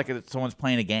looks like someone's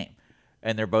playing a game,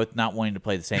 and they're both not wanting to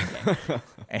play the same game.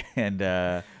 And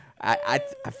I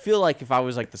feel like if I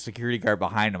was like the security guard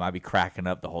behind him, I'd be cracking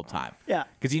up the whole time. Yeah,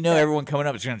 because everyone coming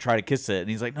up is going to try to kiss it, and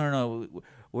he's like, no,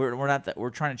 we're not that. We're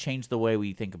trying to change the way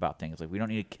we think about things. Like we don't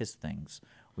need to kiss things.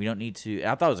 We don't need to.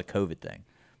 I thought it was a COVID thing,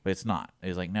 but it's not.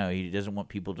 It's like no, he doesn't want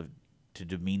people to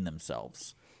demean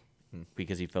themselves.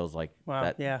 Because he feels like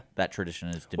that tradition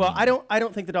is demeaning. Well, I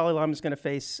don't think the Dalai Lama is going to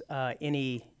face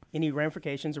any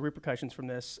ramifications or repercussions from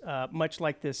this. Much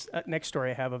like this next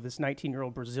story I have of this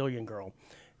 19-year-old Brazilian girl,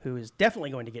 who is definitely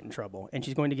going to get in trouble, and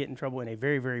she's going to get in trouble in a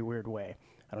very, very weird way.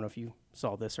 I don't know if you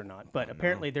saw this or not, but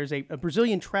apparently there's a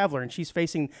Brazilian traveler, and she's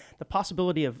facing the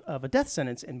possibility of a death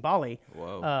sentence in Bali.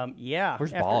 Whoa. Yeah.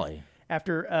 Where's Bali?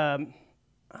 After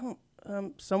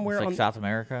somewhere it's like on South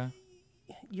America.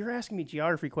 You're asking me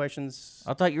geography questions.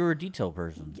 I thought you were a detail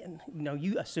person. No,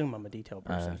 you assume I'm a detail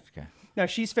person. Okay. Now,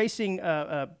 she's facing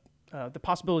the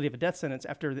possibility of a death sentence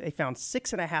after they found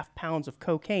 6.5 pounds of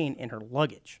cocaine in her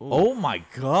luggage. Ooh. Oh, my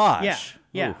gosh.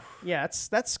 Yeah.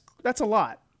 That's a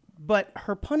lot. But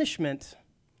her punishment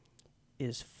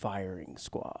is firing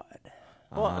squad.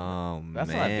 Well, that's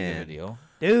not a big of a deal.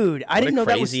 Dude, I didn't know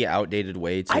that was crazy, outdated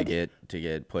way to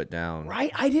get put down.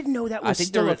 Right? I didn't know that was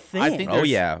still a thing.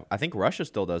 I think Russia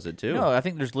still does it too. No, I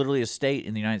think there's literally a state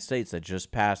in the United States that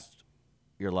just passed.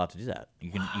 You're allowed to do that.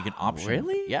 You can option.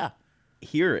 Really? Yeah.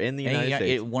 Here in the United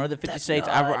States, one of the 50 states.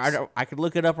 I could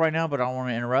look it up right now, but I don't want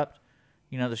to interrupt.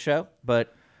 The show.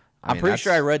 But I'm pretty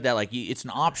sure I read that it's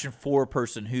an option for a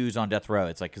person who's on death row.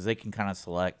 It's like because they can kind of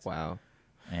select. Wow.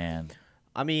 And.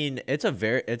 I mean, I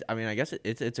guess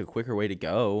it's a quicker way to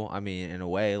go. I mean, in a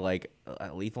way, like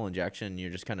lethal injection, you're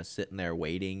just kind of sitting there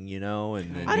waiting,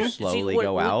 and then you slowly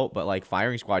go out. But like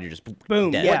firing squad, you're just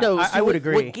boom. Dead. Yeah, I would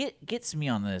agree. What gets me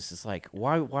on this is like,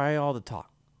 why all the talk?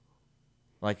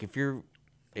 Like if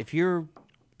you're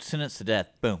sentenced to death,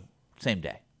 boom, same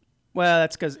day. Well,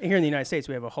 that's because here in the United States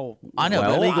we have a whole. I know.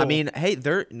 Well, legal... I mean, hey,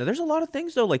 there's a lot of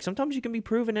things though. Like sometimes you can be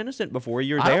proven innocent before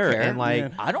you're I don't there, care. and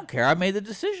like I don't care. I made the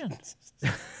decision.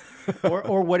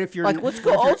 or what if you're like? Let's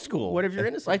go old school. What if you're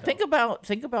innocent? Like think about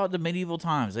the medieval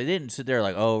times. They didn't sit there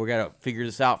like, oh, we got to figure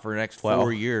this out for the next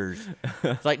 4 years.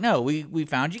 It's like no, we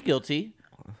found you guilty.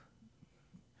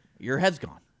 Your head's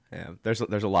gone. Yeah, there's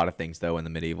a lot of things though in the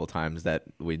medieval times that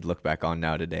we'd look back on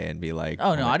now today and be like,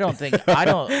 oh no, I don't think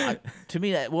to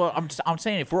me that I'm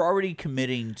saying if we're already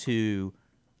committing to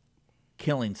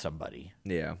killing somebody,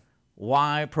 yeah,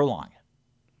 why prolong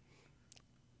it?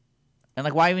 And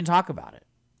like why even talk about it?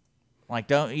 Like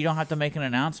you don't have to make an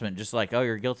announcement. Just like oh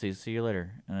you're guilty. See you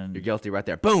later. And you're guilty right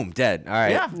there. Boom, dead. All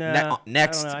right. Yeah. No,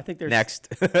 next. I don't know. I think there's next.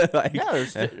 Like, yeah,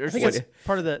 there's I think that's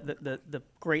part of the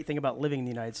great thing about living in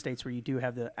the United States, where you do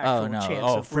have the actual chance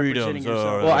of representing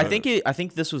yourself. Well, I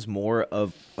think this was more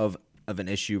of an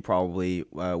issue probably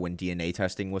when DNA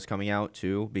testing was coming out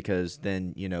too, because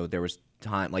then there was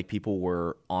time like people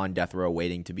were on death row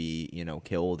waiting to be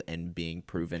killed and being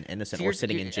proven innocent or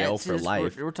sitting in jail for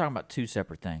life. We're talking about two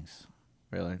separate things.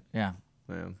 Really? Yeah.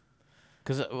 Yeah.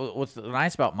 Because what's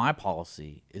nice about my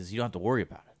policy is you don't have to worry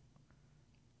about it.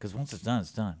 Because once it's done,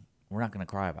 it's done. We're not going to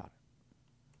cry about it.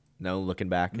 No looking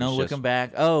back. No looking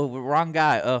back. Oh, wrong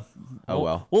guy.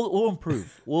 Well. We'll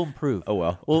improve. We'll improve. Oh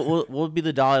well. We'll be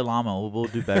the Dalai Lama. We'll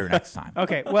do better next time.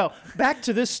 Okay. Well, back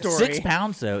to this story. 6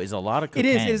 pounds though is a lot of cocaine.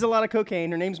 It is a lot of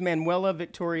cocaine. Her name's Manuela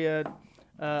Victoria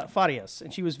Farias,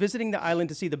 and she was visiting the island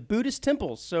to see the Buddhist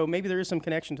temples. So maybe there is some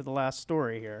connection to the last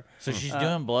story here. So she's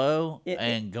doing blow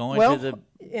and going to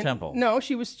the temple. No,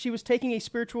 she was taking a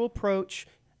spiritual approach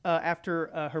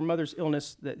after her mother's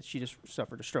illness that she just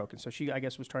suffered a stroke, and so she, I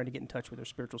guess, was trying to get in touch with her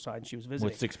spiritual side, and she was visiting.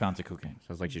 With 6 pounds of cocaine.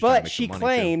 Sounds like she's trying to But make she some money,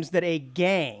 claims that a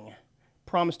gang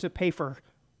promised to pay for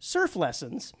surf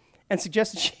lessons and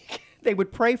suggested they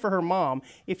would pray for her mom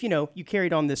if you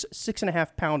carried on this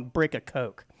 6.5 pound brick of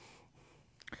coke.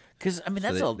 Because I mean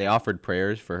too. that's They offered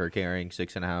prayers for her carrying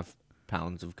 6.5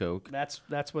 pounds of coke.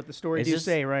 That's what the story Is do this-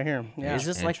 say right here. Yeah. Is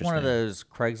this like one of Interesting. those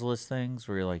Craigslist things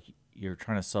where you're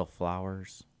trying to sell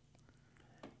flowers?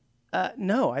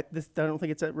 No, I don't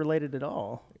think it's related at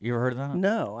all. You ever heard of that?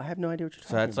 No, I have no idea what you're So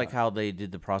talking that's about. like how they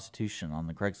did the prostitution on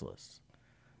the Craigslist.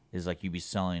 Is like you'd be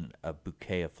selling a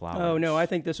bouquet of flowers. Oh no, I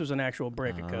think this was an actual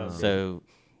break of code. So,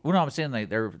 well, no, I'm saying like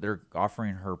they're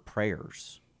offering her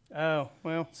prayers. Oh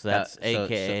well. So that's So-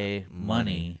 AKA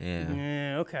money. Yeah.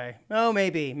 Yeah. Okay. Oh,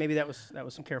 maybe that was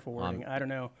some careful wording. I don't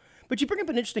know. But you bring up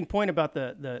an interesting point about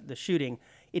the shooting.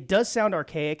 It does sound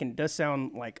archaic and it does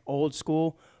sound like old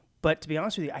school. But to be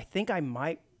honest with you, I think I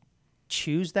might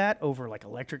choose that over like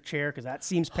electric chair because that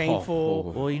seems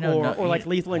painful. Well, you know, or like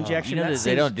lethal injection. You know that that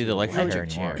they seems- don't do the electric chair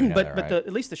anymore. You know But that, right?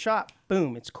 at least the shot,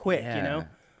 boom, it's quick. You know.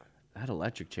 That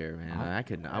electric chair,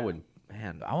 man. I would,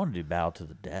 man. I want to do battle to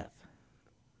the death.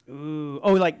 Ooh.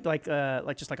 Oh, like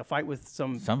just like a fight with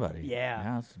Somebody.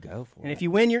 Yeah. Let's go for And it. if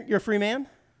you win, you're a free man.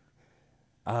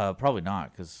 Probably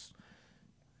not, because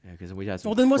Yeah, because we got some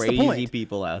Well, then what's the crazy point?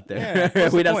 people out Yeah, there.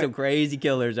 what's the We'd have point? some crazy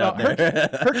killers out Well, there.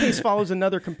 her case follows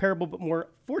another comparable but more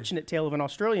fortunate tale of an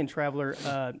Australian traveler.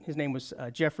 His name was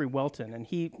Jeffrey Welton, and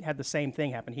he had the same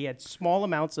thing happen. He had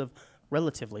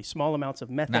relatively small amounts of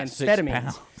Not 6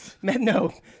 methamphetamine.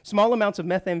 pounds. Small amounts of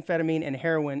methamphetamine and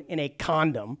heroin in a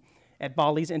condom at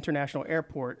Bali's International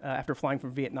Airport after flying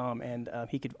from Vietnam, and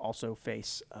he could also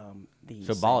face the.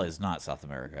 So Bali is not South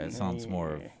America. It sounds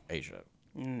more of Asia.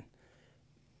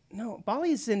 No,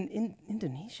 Bali is in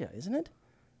Indonesia, isn't it?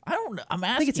 I don't know. I'm I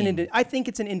asking. think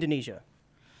it's in Indonesia.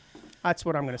 That's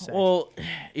what I'm going to say. Well,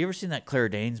 you ever seen that Claire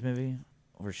Danes movie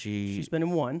where She's been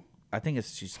in one. I think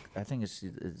it's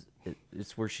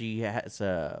where she has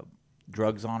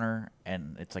drugs on her,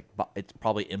 and it's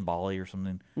probably in Bali or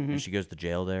something, and she goes to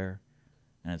jail there,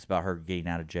 and it's about her getting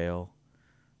out of jail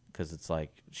because it's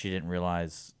like she didn't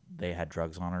realize they had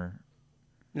drugs on her.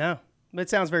 No, but it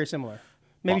sounds very similar.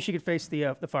 Maybe she could face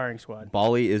the firing squad.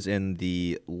 Bali is in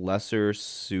the Lesser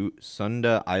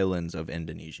Sunda Islands of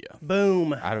Indonesia.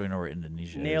 Boom. I don't even know where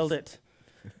Indonesia is. Nailed it.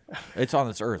 It's on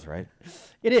this earth, right?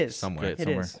 It is. Somewhere. It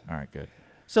Somewhere. is. All right, good.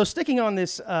 So sticking on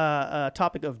this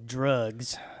topic of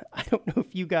drugs, I don't know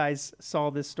if you guys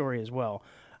saw this story as well.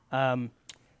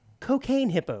 Cocaine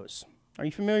hippos. Are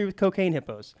you familiar with cocaine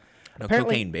hippos? No,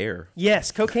 Apparently- Cocaine Bear.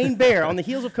 Yes, Cocaine Bear. On the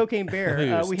heels of Cocaine Bear, It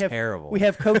was we have terrible. we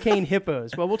have cocaine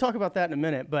hippos. Well, we'll talk about that in a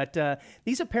minute. But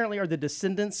these apparently are the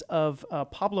descendants of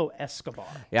Pablo Escobar.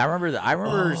 Yeah, I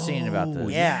remember seeing about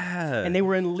this. Yeah, and they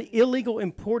were illegal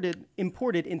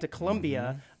imported into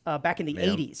Colombia back in the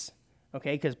 80s.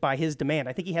 Okay, because by his demand,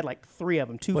 I think he had like 3 of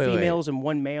them, 2 Wait. females and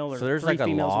 1 male, or So there's 3 like a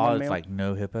females and law 1 that's male. like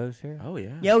no hippos here. Oh,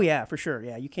 yeah. Yeah, oh yeah, for sure.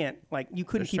 Yeah, you can't you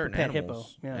couldn't There's keep a certain pet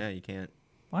animals. hippo. Yeah. You can't.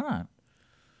 Why not?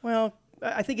 Well,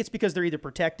 I think it's because they're either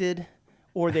protected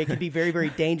or they could be very, very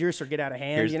dangerous or get out of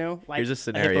hand. Here's a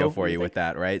scenario hippo, for you think? with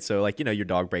that, right? So, like, your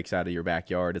dog breaks out of your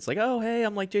backyard. It's like, oh, hey,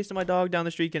 I'm like chasing my dog down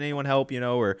the street. Can anyone help?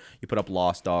 Or you put up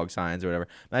lost dog signs or whatever.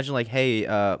 Imagine, like, hey,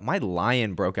 my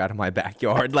lion broke out of my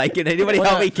backyard. Like, can anybody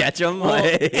help me catch him?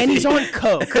 And he's on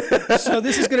coke, so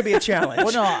this is going to be a challenge.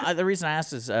 Well, no. The reason I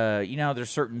asked is, there's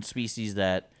certain species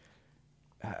that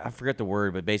I forget the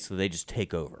word, but basically they just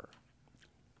take over.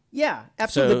 Yeah,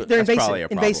 absolutely. So they're that's invasive. probably a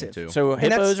problem, invasive. too. So And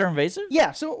that's- hippos are invasive?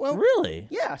 Yeah. So Really?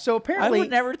 Yeah. So I apparently, would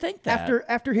never think that.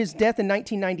 After his death in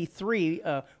 1993,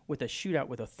 with a shootout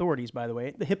with authorities, by the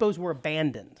way, the hippos were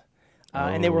abandoned.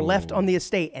 And they were left on the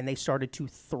estate, and they started to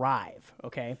thrive,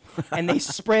 okay? And they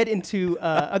spread into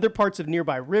other parts of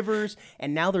nearby rivers,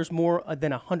 and now there's more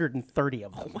than 130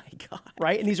 of them. Oh, my God.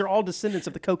 Right? And these are all descendants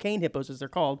of the cocaine hippos, as they're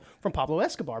called, from Pablo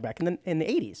Escobar back in the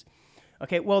 80s.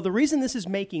 Okay, well, the reason this is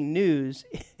making news,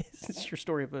 it's your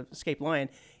story of an escaped lion,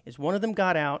 is one of them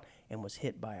got out and was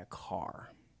hit by a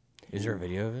car. Is there a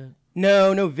video of it?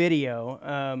 No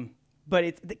video.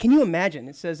 But can you imagine?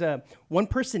 It says one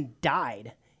person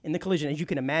died in the collision, as you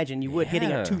can imagine, you would,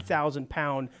 hitting a Yeah.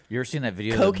 2,000-pound You ever seen that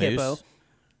video coke of the hippo.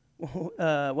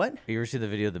 moose? What? You ever seen the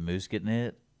video of the moose getting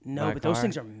hit? No, by a but those car?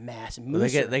 things are massive. Well,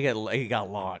 Moose are- they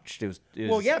got launched. It was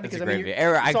Well, yeah, it's because, a I great mean,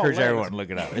 video. I it's all encourage hilarious. everyone to look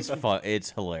it up. It's fun.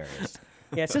 It's hilarious.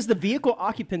 Yeah, it says the vehicle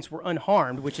occupants were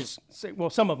unharmed, which is, well,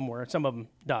 some of them were. Some of them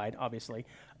died, obviously.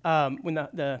 When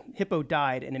the hippo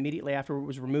died, and immediately after it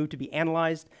was removed to be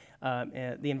analyzed,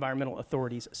 the environmental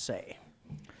authorities say.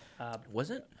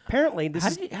 Wasn't? Apparently, this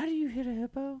is... How do you hit a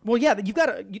hippo? Well, yeah, you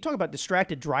talk about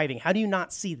distracted driving. How do you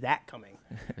not see that coming?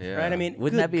 Yeah. Right? I mean,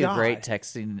 Wouldn't good that be God. a great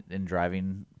texting and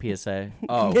driving PSA?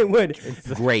 Oh, It would.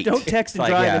 great. Don't text and like,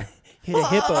 drive yeah. and hit a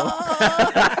hippo.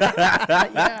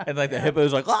 Yeah. And like the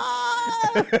hippo's like, ah!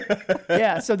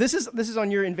 Yeah, so this is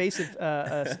on your invasive.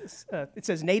 It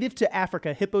says native to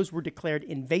Africa, hippos were declared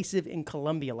invasive in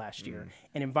Colombia last year,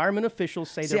 and environment officials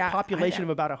say their population of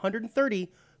about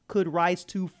 130 could rise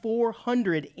to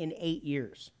 400 in 8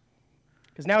 years.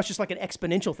 Because now it's just like an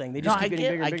exponential thing. They just keep getting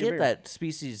bigger and bigger. I get that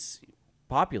species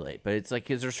populate, but it's like,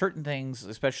 is there certain things,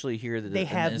 especially here, that They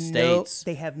have in the no. States,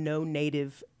 They have no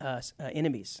native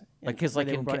enemies. like because like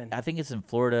I think it's in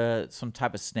Florida, some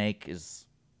type of snake is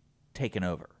taken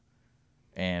over,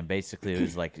 and basically it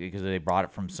was like because they brought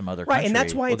it from some other country. Right, and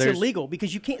that's why it's there's- illegal,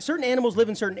 because you can't. Certain animals live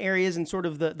in certain areas, and sort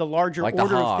of the larger Like the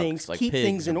order of hogs, things like keep pigs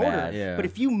things in are order. bad. Yeah. But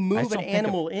if you I move just an don't think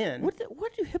animal of- in,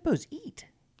 What do hippos eat?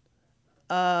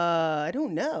 I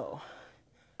don't know.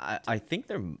 I think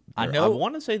they're. I I know-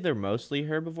 want to say they're mostly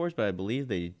herbivores, but I believe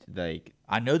they like.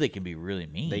 I know they can be really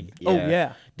mean. They, Oh,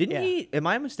 yeah. Didn't Yeah. he? Am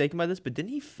I mistaken by this? But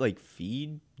didn't he like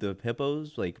feed the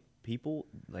hippos like people?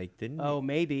 Like didn't? Oh,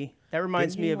 maybe that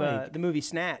reminds Didn't me he, of like- the movie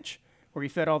Snatch, where he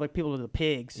fed all the people to the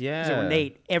pigs. 'Cause they Yeah. they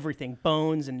ate everything,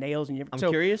 bones and nails, and I'm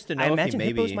curious to know I if he imagine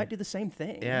hippos maybe- might do the same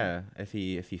thing. Yeah, if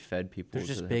he fed people. They're to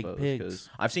just the big hippos, 'cause pigs.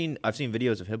 I've seen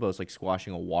videos of hippos like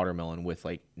squashing a watermelon with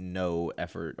like no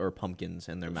effort, or pumpkins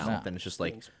in their mouth, and it's just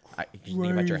like you just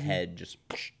think about your head just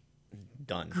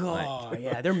done. Oh,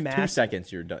 yeah, they're 2 massive.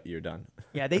 seconds, you're done. You're done.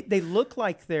 Yeah, they look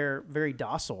like they're very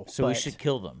docile. So we but- should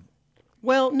kill them.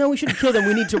 Well, no, we shouldn't kill them.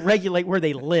 We need to regulate where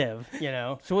they live. You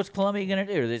know. So what's Colombia gonna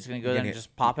do? Are they just gonna go there and gonna-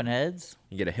 just popping heads?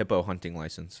 You get a hippo hunting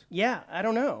license. Yeah, I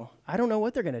don't know. I don't know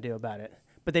what they're going to do about it.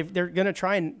 But they're going to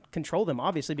try and control them,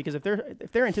 obviously, because if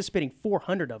they're anticipating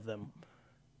 400 of them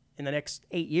in the next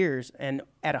 8 years, and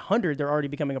at 100 they're already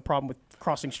becoming a problem with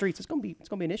crossing streets, it's going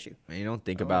to be an issue. And you don't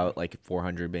think about like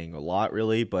 400 being a lot,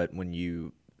 really, but when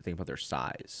you think about their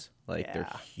size, like they're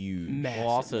Yeah. huge. Massive. Well,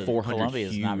 also 400 Colombia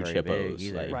is not huge very big hippos,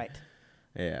 either. like- Right.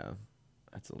 Yeah,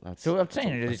 that's. So I'm saying,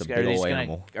 are they that's just, a are they big just ol' gonna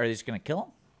animal. are they just gonna kill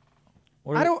them?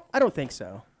 Or I don't think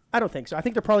so. I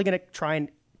think they're probably going to try and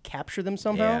capture them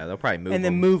somehow. Yeah, they'll probably move and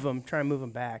then them. try and move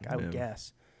them back, I would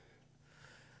guess.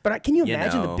 But can you You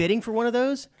imagine the know. bidding for one of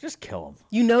those? just kill them.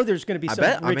 You know there's going to be I some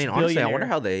bet. I rich mean, honestly, I wonder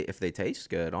billionaire- if they taste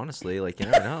good. Honestly, like you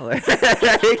never know.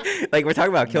 Like we're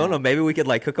talking about killing them. Maybe we could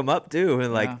like cook them up too,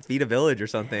 and like Yeah. feed a village or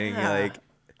something. Yeah. Like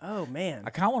Oh, man.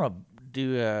 I kind of want to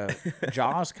do a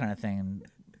Jaws kind of thing and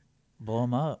blow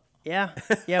them up. Yeah,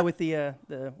 yeah, with the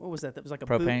what was that? That was like a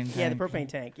Propane Yeah, the tank. propane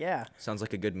tank. Yeah, sounds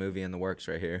like a good movie in the works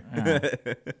right here.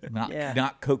 Not Yeah.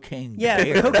 not cocaine. yeah,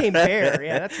 bear. the cocaine bear.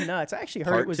 Yeah, that's nuts. I actually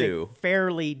heard Part it was two. a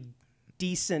fairly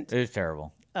decent It was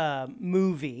terrible.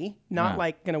 movie. Not Yeah.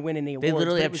 like gonna win any awards. They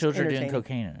literally but it have was children doing entertaining.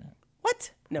 cocaine in it.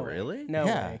 What? No Really? way. No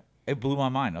yeah, way. it blew my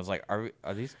mind. I was like, are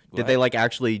these? Did what? they like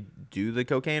actually do the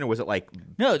cocaine, or was it like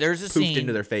No, there's a poofed scene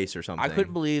into their face or something? I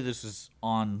couldn't believe this was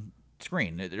on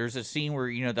screen. There's a scene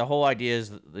where the whole idea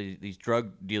is that these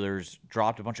drug dealers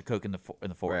dropped a bunch of coke in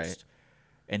the forest,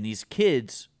 and these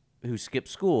kids who skip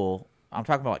school. I'm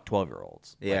talking about like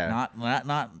 12-year-olds. Yeah. Like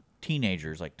not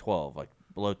teenagers, like 12, like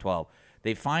below 12.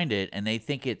 They find it and they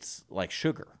think it's like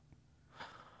sugar,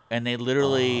 and they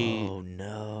literally Oh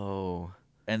no.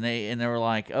 and they were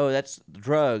like, oh, that's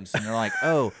drugs, and they're like,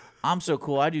 oh, I'm so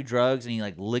cool, I do drugs, and he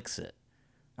like licks it.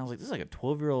 I was like, this is like a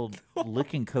 12-year-old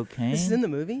licking cocaine. This is in the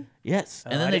movie. Yes,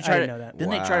 and Oh, then I they di- I try to didn't know that. then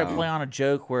they try to Wow. play on a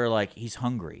joke where like he's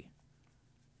hungry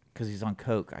because he's on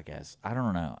coke. I guess I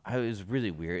don't know. It was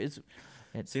really weird.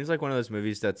 It seems like one of those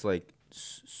movies that's like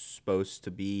supposed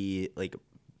to be like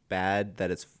bad,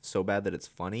 that it's so bad that it's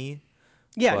funny.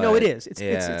 Yeah, no, But, it is. It's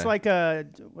yeah. like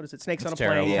what is it? Snakes on a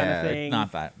terrible. plane kind Yeah, of thing.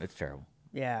 Not that it's terrible.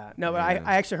 Yeah, no, but I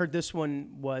actually heard this one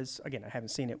was, again, I haven't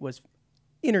seen it, was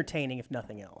entertaining if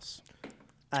nothing else.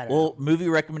 I don't know. Well, movie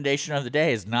recommendation of the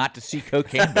day is not to see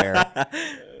Cocaine Bear.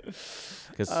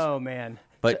 'Cause- Oh man.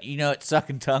 but it's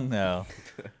sucking tongue though.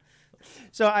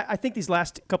 So I think these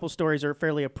last couple stories are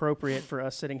fairly appropriate for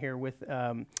us sitting here with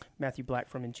Matthew Black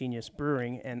from Ingenious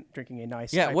Brewing and drinking a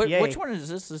nice Yeah, IPA. which one is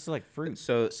this? This is like fruit.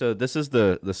 So this is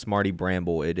the Smarty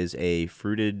Bramble. It is a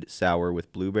fruited sour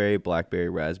with blueberry, blackberry,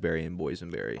 raspberry, and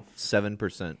boysenberry.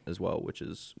 7% as well, which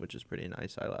is pretty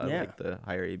nice. I Yeah. like the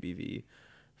higher ABV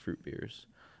fruit beers.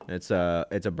 And it's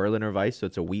a Berliner Weiss, so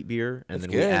it's a wheat beer, and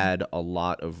That's then we good. add a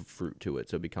lot of fruit to it,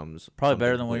 so it becomes Probably something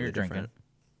better than what completely you're drinking. different.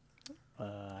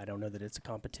 I don't know that it's a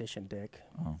competition, Dick.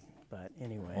 Oh. But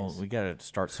anyways. Well, we got to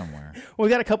start somewhere. Well, we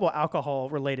got a couple of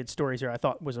alcohol-related stories here I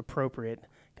thought was appropriate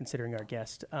considering our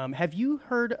guest. Have you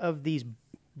heard of these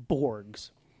Borgs?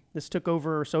 This took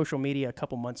over social media a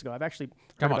couple months ago. I've actually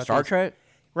heard Talking about Star these. Trek.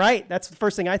 Right, that's the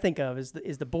first thing I think of is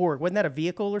the Borg. Wasn't that a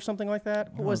vehicle or something like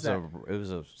that? What was that? It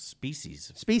was a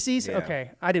species. Species? Yeah.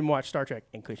 Okay, I didn't watch Star Trek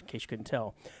in case you couldn't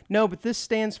tell. No, but this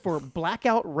stands for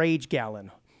Blackout Rage Gallon.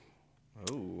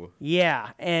 Ooh.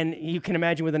 Yeah, and you can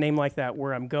imagine with a name like that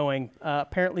where I'm going.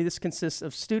 Apparently, this consists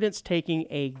of students taking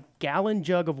a gallon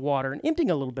jug of water and emptying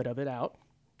a little bit of it out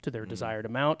to their desired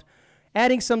amount,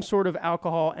 adding some sort of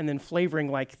alcohol, and then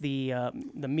flavoring like the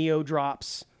Mio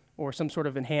drops or some sort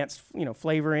of enhanced,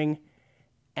 flavoring,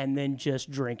 and then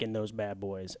just drinking those bad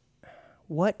boys.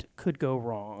 What could go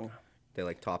wrong? They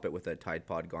like top it with a Tide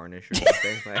Pod garnish or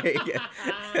something.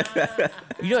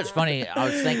 You know what's funny? I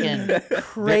was thinking,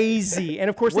 Crazy. And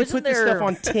of course, they Wasn't put this stuff there-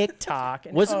 on TikTok.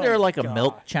 And, wasn't oh, there like a God.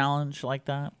 milk challenge like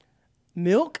that?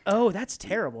 Milk? Oh, that's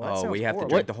terrible. That Oh, sounds we have to horrible.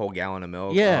 drink the whole gallon of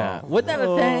milk. Yeah, Oh, wasn't that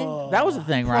a thing? That was a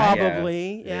thing, right?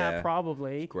 Probably. Yeah, Yeah.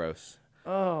 probably. gross.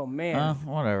 Oh, man.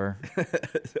 Whatever.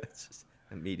 It's just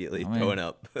immediately mean- throwing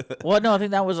up. Well, no, I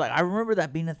think that was like, I remember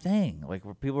that being a thing. Like,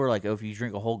 where people were like, oh, if you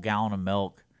drink a whole gallon of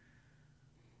milk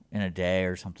in a day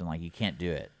or something, like, you can't do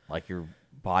it. Like, your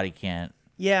body can't.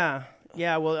 Yeah.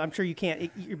 Yeah, well, I'm sure you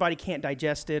can't. Your body can't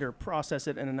digest it or process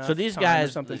it in enough. So these time or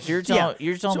guys, something. you're telling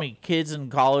So me kids in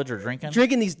college are drinking?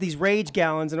 drinking these rage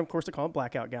gallons, and of course they call it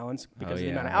blackout gallons because of the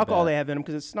yeah, amount of I alcohol bet. they have in them.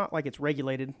 Because it's not like it's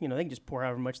regulated. They can just pour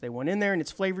however much they want in there, and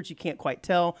it's flavored you can't quite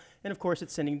tell. And of course,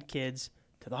 it's sending kids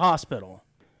to the hospital,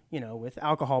 with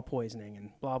alcohol poisoning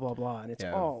and blah blah blah, and it's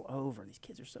Yeah. all over. These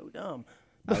kids are so dumb.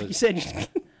 Like you said,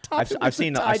 I've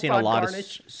seen a Tide lot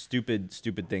garnish. of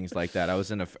stupid things like that. I was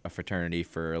in a fraternity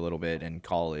for a little bit in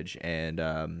college, and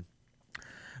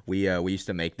we used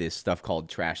to make this stuff called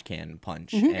trash can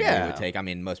punch, and we Yeah. would take. I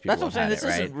mean, most people That's what I'm saying. have This had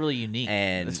it, right? isn't really unique.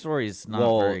 And the story is not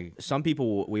well, very. some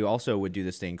people we also would do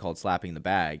this thing called slapping the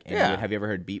bag. And Yeah. have you ever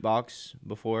heard beatbox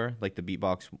before? Like the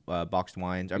beatbox boxed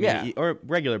wines? I mean, Yeah. or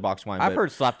regular boxed wine. I've but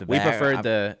heard slap the We bag.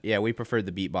 preferred we preferred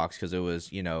the beatbox because it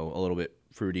was a little bit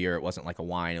fruitier. It wasn't like a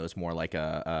wine. It was more like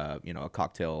a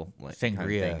cocktail like kind of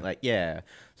Sangria. thing. Like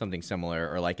something similar,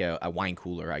 or like a wine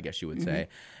cooler, I guess you would Mm-hmm. say.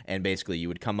 And basically, you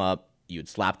would come up. You would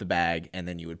slap the bag, and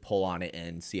then you would pull on it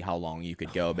and see how long you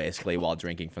could go, basically, while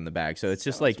drinking from the bag. So it's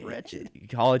just like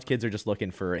college kids are just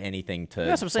looking for anything to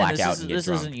That's what I'm saying. black out and get This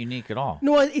drunk. isn't unique at all.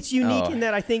 No, it's unique Oh. in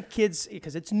that I think kids,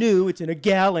 because it's new, it's in a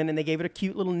gallon, and they gave it a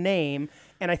cute little name.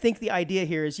 And I think the idea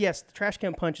here is, yes, the trash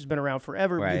can punch has been around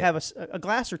forever. You Right. have a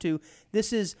glass or two.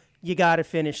 This is, you got to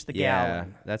finish the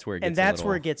gallon. that's where it gets And a that's little-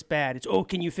 where it gets bad. It's,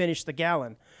 can you finish the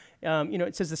gallon?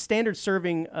 It says the standard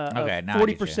serving Okay, of now I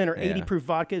get 40% or you. 80 Yeah. proof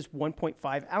vodka is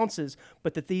 1.5 ounces,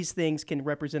 but that these things can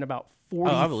represent about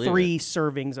I believe 43 it.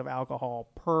 servings of alcohol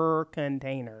per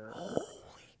container.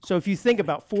 So if you think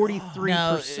about 43%,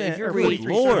 Now, if you're or reading,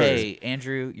 43 hey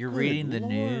Andrew, you're reading the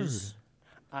news,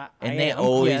 I and they am.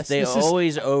 always Yes, they this is-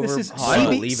 always over. This is I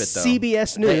believe it, though.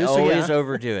 CBS News. They so always yeah.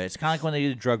 overdo it. It's kind of like when they do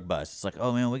the drug bust. It's like,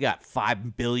 oh man, we got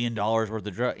 $5 billion worth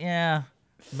of drug. Yeah,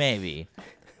 maybe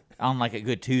on like a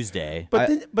good Tuesday.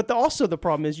 But also the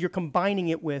problem is you're combining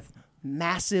it with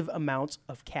massive amounts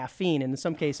of caffeine. And in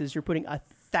some cases, you're putting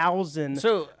 1,000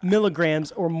 So-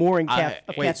 milligrams or more of Wait,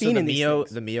 caffeine so the in these Mio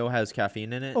things. the Mio has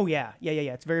caffeine in it? Oh yeah.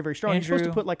 It's very, very strong. You're supposed to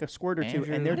Andrew- put like a squirt or two,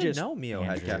 Andrew- and they're I didn't just know Mio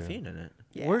had Andrew. caffeine in it.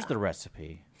 Where's the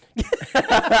recipe?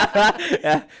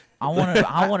 I want to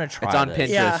try. It's on this.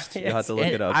 Pinterest. Yeah, You'll have to look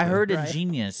And it up. I heard Right.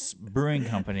 Ingenious Brewing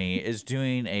Company is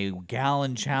doing a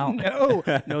gallon challenge.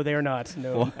 no, they're not.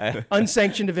 No,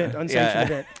 unsanctioned event.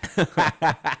 Unsanctioned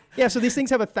event. Yeah. So these things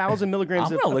have 1,000 milligrams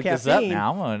I'm of gonna look caffeine. this up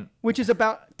now. I'm gonna. Which is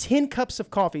about 10 cups of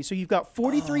coffee. So you've got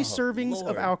 43 servings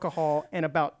of alcohol and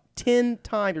about 10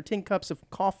 cups of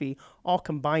coffee all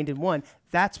combined in one.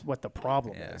 That's what the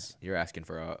problem Yeah, is. you're asking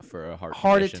for a heart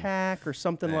condition. Attack or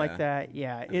something like Yeah. that.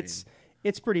 Yeah,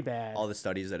 it's pretty bad. All the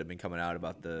studies that have been coming out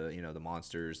about the the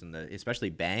monsters and especially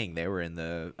Bang, they were in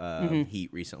the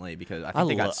heat recently because I think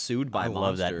they got sued by I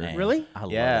love that Monster. name. Really? I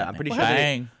love Yeah, that I'm pretty name. sure.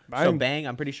 Bang. So Bang,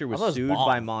 I'm pretty sure I was thought it was sued Bomb.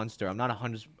 by Monster. I'm not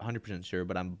 100% sure,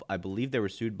 but I believe they were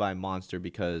sued by Monster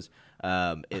because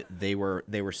they were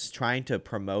trying to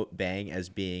promote Bang as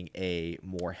being a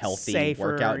more healthy Safer,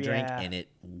 workout drink, yeah. and it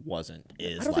wasn't.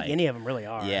 I don't think any of them really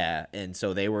are. Yeah, and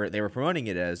so they were promoting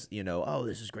it as oh,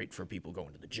 this is great for people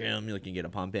going to the gym. You can get a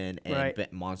pump in, and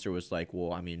Right. Monster was like,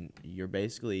 well, I mean, you're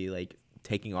basically like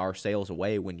taking our sales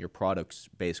away when your product's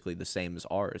basically the same as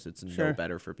ours. It's no Sure.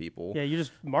 better for people. Yeah, you're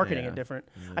just marketing Yeah. it different.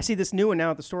 I see this new one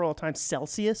now at the store all the time,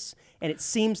 Celsius, and it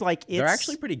seems like it's They're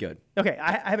actually pretty good. okay.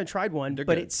 I haven't tried one, They're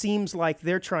but good. it seems like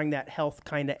they're trying that health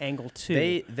kind of angle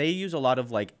too. They use a lot of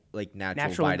like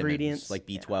natural vitamins, ingredients. like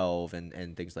B12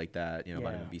 and things like that.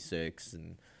 Vitamin Yeah. B6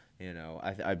 and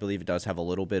I believe it does have a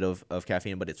little bit of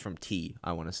caffeine, but it's from tea.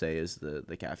 I want to say is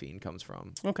the caffeine comes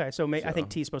from. Okay, so I think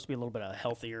tea is supposed to be a little bit of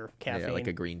healthier caffeine. Yeah, like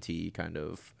a green tea kind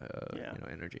of Yeah.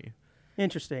 energy.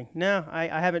 Interesting. No, I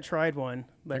haven't tried one.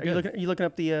 But They're are you looking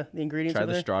up the ingredients Try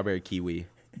over the there? strawberry kiwi.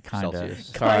 Kinda. Celsius.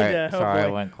 Sorry, Kinda. Oh, sorry, I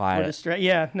boy. went What quiet.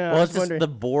 yeah, no. I Well, was it's just wondering. the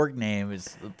Borg name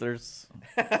is there's.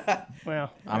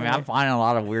 Well, I mean, I'm finding a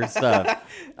lot of weird stuff.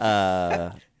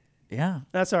 Yeah.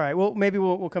 that's all right. Well, maybe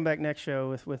we'll come back next show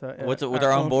with a With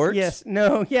our own Borgs? Yes.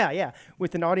 No. Yeah.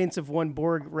 With an audience of one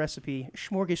Borg recipe,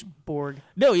 smorgasbord.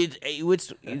 No,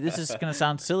 this is gonna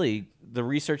sound silly. The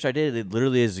research I did, it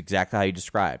literally is exactly how you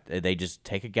described. They just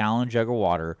take a gallon jug of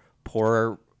water,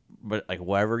 pour, but like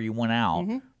whatever you want out,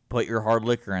 put your hard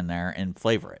liquor in there, and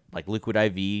flavor it. Like Liquid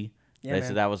IV. Yeah, They man.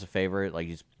 said that was a favorite.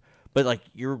 But like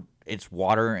it's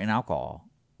water and alcohol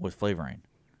with flavoring.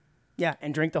 Yeah,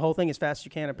 and drink the whole thing as fast as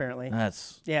you can. Apparently.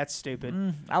 That's Yeah, it's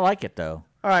stupid. I like it though.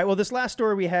 All right. Well, this last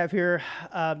story we have here,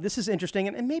 this is interesting,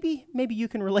 and maybe you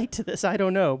can relate to this. I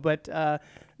don't know, but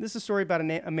this is a story about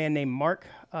a man named Mark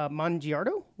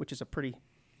Mangiardo, which is a pretty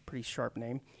sharp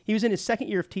name. He was in his second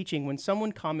year of teaching when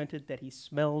someone commented that he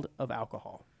smelled of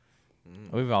alcohol.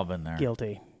 We've all been there.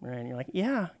 Guilty, right? And you're like,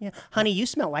 yeah, honey, you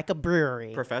smell like a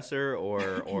brewery. Professor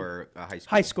or a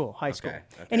high school? High school. Okay.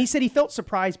 And he said he felt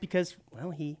surprised because, well,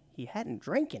 he hadn't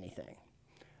drank anything.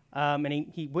 And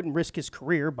he wouldn't risk his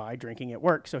career by drinking at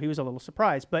work, so he was a little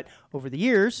surprised. But over the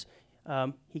years,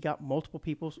 he got multiple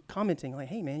people commenting like,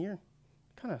 "Hey, man, you're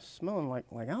kind of smelling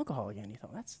like alcohol again." He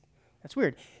thought that's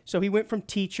weird. So he went from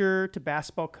teacher to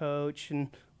basketball coach, and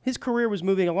his career was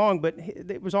moving along. But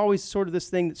it was always sort of this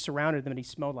thing that surrounded him, and he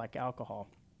smelled like alcohol.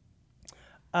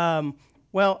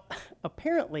 Well,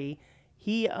 apparently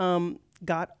he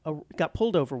got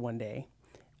pulled over one day,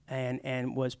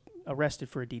 and was arrested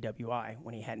for a DWI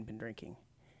when he hadn't been drinking.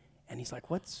 And he's like,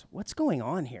 what's going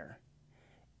on here?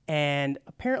 And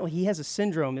apparently he has a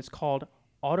syndrome that's called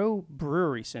auto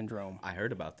brewery syndrome, I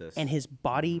heard about this. and his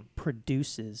body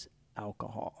produces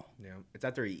alcohol. yeah, it's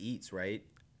after he eats, right?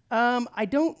 I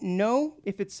don't know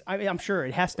if it's. I mean, I'm sure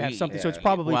it has to have something. So it's Yeah.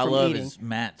 probably What I from love eating. is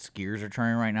Matt's gears are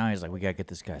turning right now. He's like, we gotta get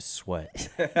this guy's sweat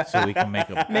so we can make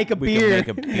a Make a we beer.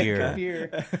 Can make a beer.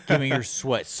 Beer. Give me your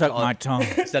sweat. Suck my tongue.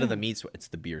 Instead of the meat sweat, it's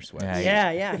the beer sweat.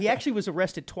 Yeah. Yeah. He actually was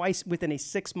arrested twice within a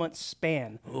 6-month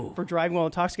span for driving while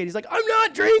intoxicated. He's like, I'm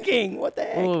not drinking. What the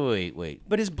heck? Wait.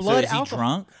 But his So blood is he alcohol.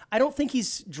 drunk? I don't think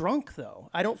he's drunk though.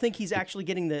 I don't think he's actually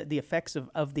getting the effects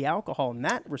of the alcohol in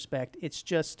that respect. It's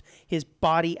just his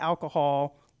body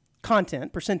alcohol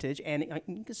content percentage, and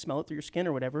you can smell it through your skin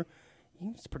or whatever.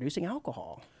 He's producing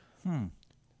alcohol.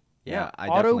 Yeah, I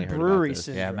auto definitely heard brewery about this.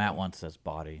 syndrome. Yeah, Matt wants this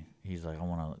body. He's like, I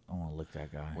wanna lick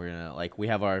that guy. We're gonna we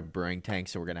have our brewing tank,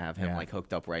 so we're gonna have him Yeah.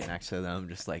 hooked up right next to them,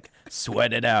 just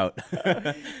sweat it out.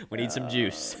 We need some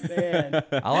juice. Man.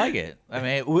 I like it. I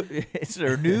mean, it's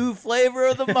their new flavor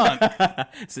of the month.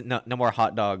 So no more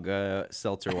hot dog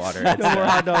seltzer water. No more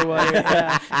hot dog water.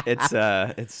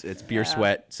 Yeah. It's beer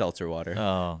sweat seltzer water.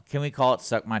 Oh, can we call it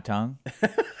 "Suck My Tongue"?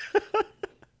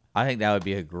 I think that would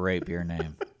be a great beer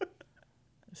name.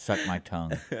 Suck My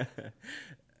Tongue.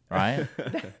 Right?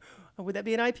 Would that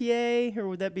be an IPA or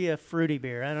would that be a fruity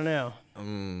beer? I don't know.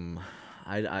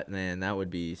 Man, that would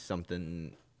be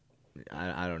something.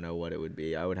 I don't know what it would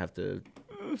be. I would have to.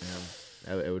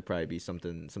 It would probably be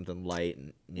something light,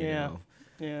 and you know,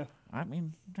 Yeah. I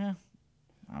mean, yeah.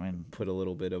 I mean, put a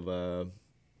little bit of a.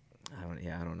 I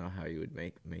don't know how you would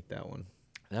make that one.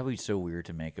 that would be so weird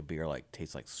to make a beer like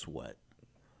taste like sweat.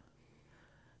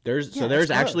 There's Yeah, there's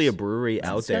that's actually a gross. brewery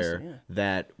out there disgusting, yeah.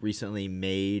 that recently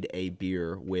made a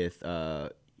beer with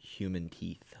human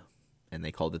teeth, and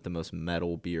they called it the most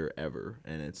metal beer ever,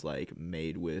 and it's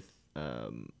made with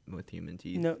human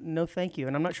teeth. No, thank you.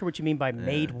 And I'm not sure what you mean by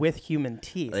made with human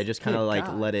teeth. They just kind of Good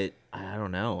God. let it. I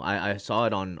don't know. I saw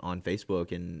it on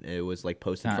Facebook, and it was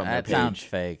posted from their That page. sounds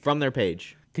fake. From their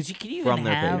page. Because you can even From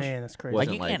their have, page. Man, that's crazy. like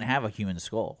Wasn't you can't have a human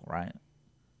skull, right?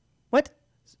 What?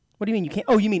 What do you mean you can't?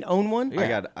 Oh, you mean own one? I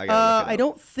got. I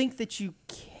don't think that you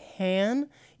can.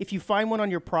 If you find one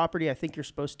on your property, I think you're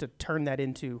supposed to turn that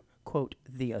into, quote,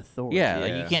 the authority. Yeah,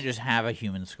 like you Yeah. can't just have a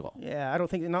human skull. Yeah, I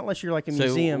don't think, not unless you're like a So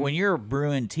museum. when you're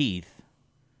brewing teeth,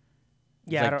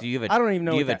 yeah, like, I do you have a- I don't even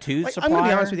know do you what have a that, tooth like, I'm going to be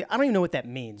supplier? honest with you. I don't even know what that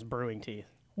means, brewing teeth.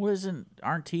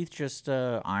 aren't teeth just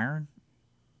iron?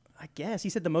 I guess. He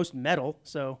said the most metal,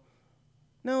 so.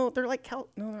 No, they're like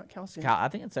not calcium. I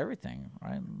think it's everything,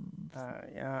 right?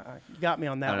 You got me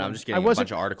on that I don't know. one. I'm just getting a wasn't-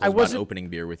 bunch of articles I about wasn't- opening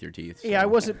beer with your teeth. Yeah, I so.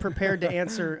 wasn't prepared to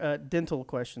answer dental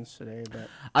questions today, but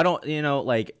I don't.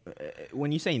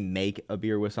 When you say make a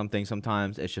beer with something,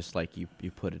 sometimes it's just you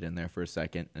put it in there for a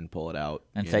second and pull it out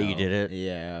And say you did it?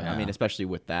 Yeah. Yeah. I mean, especially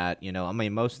with that,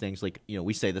 most things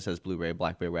we say this as blueberry,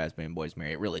 blackberry, raspberry, and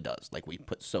boysenberry. It really does. We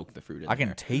soak the fruit in I can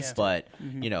there. taste it. But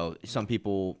some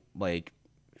people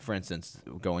for instance,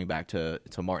 going back to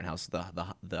Martin House,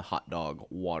 the hot dog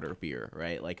water beer,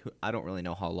 right? Like, I don't really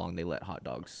know how long they let hot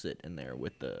dogs sit in there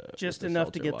with the Just with the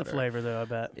enough to seltzer get water. the flavor, though, I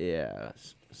bet. Yeah,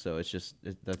 that's Is just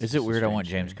it a weird I want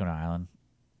strange James thing. Coney Island?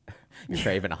 You're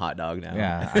craving a hot dog now.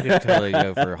 Yeah, I could totally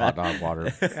go for hot dog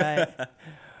water. Right.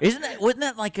 Wasn't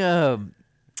that like Limp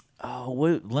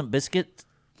Bizkit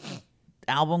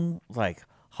album, like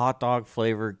hot dog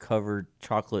flavored covered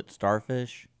chocolate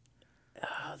starfish?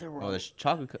 Oh, there's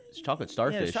chocolate starfish.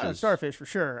 Yeah, chocolate is- starfish for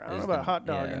sure. I don't know is about the- hot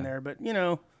dog yeah. in there, but you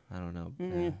know, I don't know.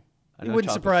 Mm-hmm. Yeah. I It know wouldn't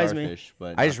chocolate surprise me. starfish, but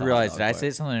I not just the hot realized, dog did I part. say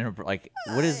something like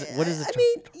what is the? I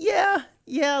mean,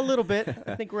 yeah, a little bit.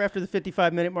 I think we're after the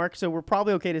 55-minute mark, so we're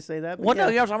probably okay to say that. But What? yeah. No,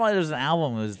 you're talking about there's an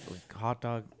album. It was like hot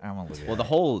dog. I'm gonna look at Well,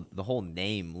 it. the whole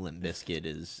name Limp Bizkit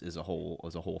is a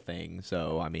whole thing.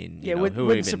 So I mean, Yeah, who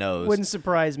wouldn't even knows? Wouldn't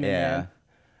surprise me, Yeah. man.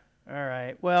 All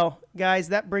right. Well, guys,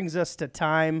 that brings us to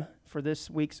time for this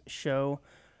week's show.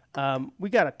 We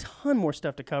got a ton more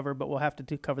stuff to cover, but we'll have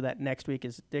to cover that next week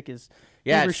as Dick is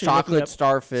Yeah, it's feverishly looking chocolate up-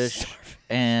 starfish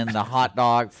and the hot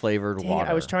dog flavored Dang it, water.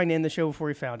 I was trying to end the show before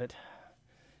we found it.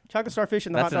 Chocolate starfish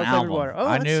and the That's hot an dog flavored album. water. Oh,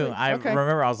 I that's knew. sweet. I Okay.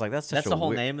 remember. I was like, that's such That's a the whole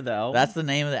weird- name of the album. That's the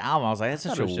name of the album. I was like, that's I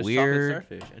such thought a it was just weird.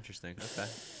 chocolate starfish. Interesting. Okay.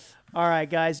 All right,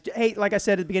 guys. Hey, like I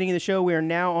said at the beginning of the show, we are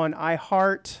now on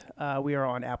iHeart. We are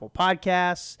on Apple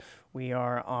Podcasts. We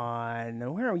are on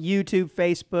YouTube,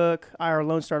 Facebook,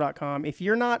 irlonestar.com. If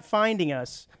you're not finding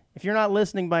us, if you're not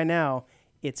listening by now,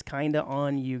 it's kind of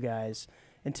on you guys.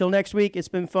 Until next week, it's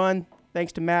been fun.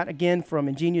 Thanks to Matt again from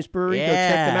Ingenious Brewery. Go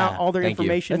check them out. Yeah. All their Thank you.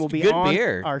 information That's will be good on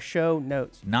beer. our show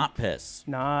notes. Not piss.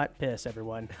 Not piss,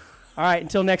 everyone. All right,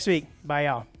 until next week. Bye,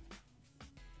 y'all.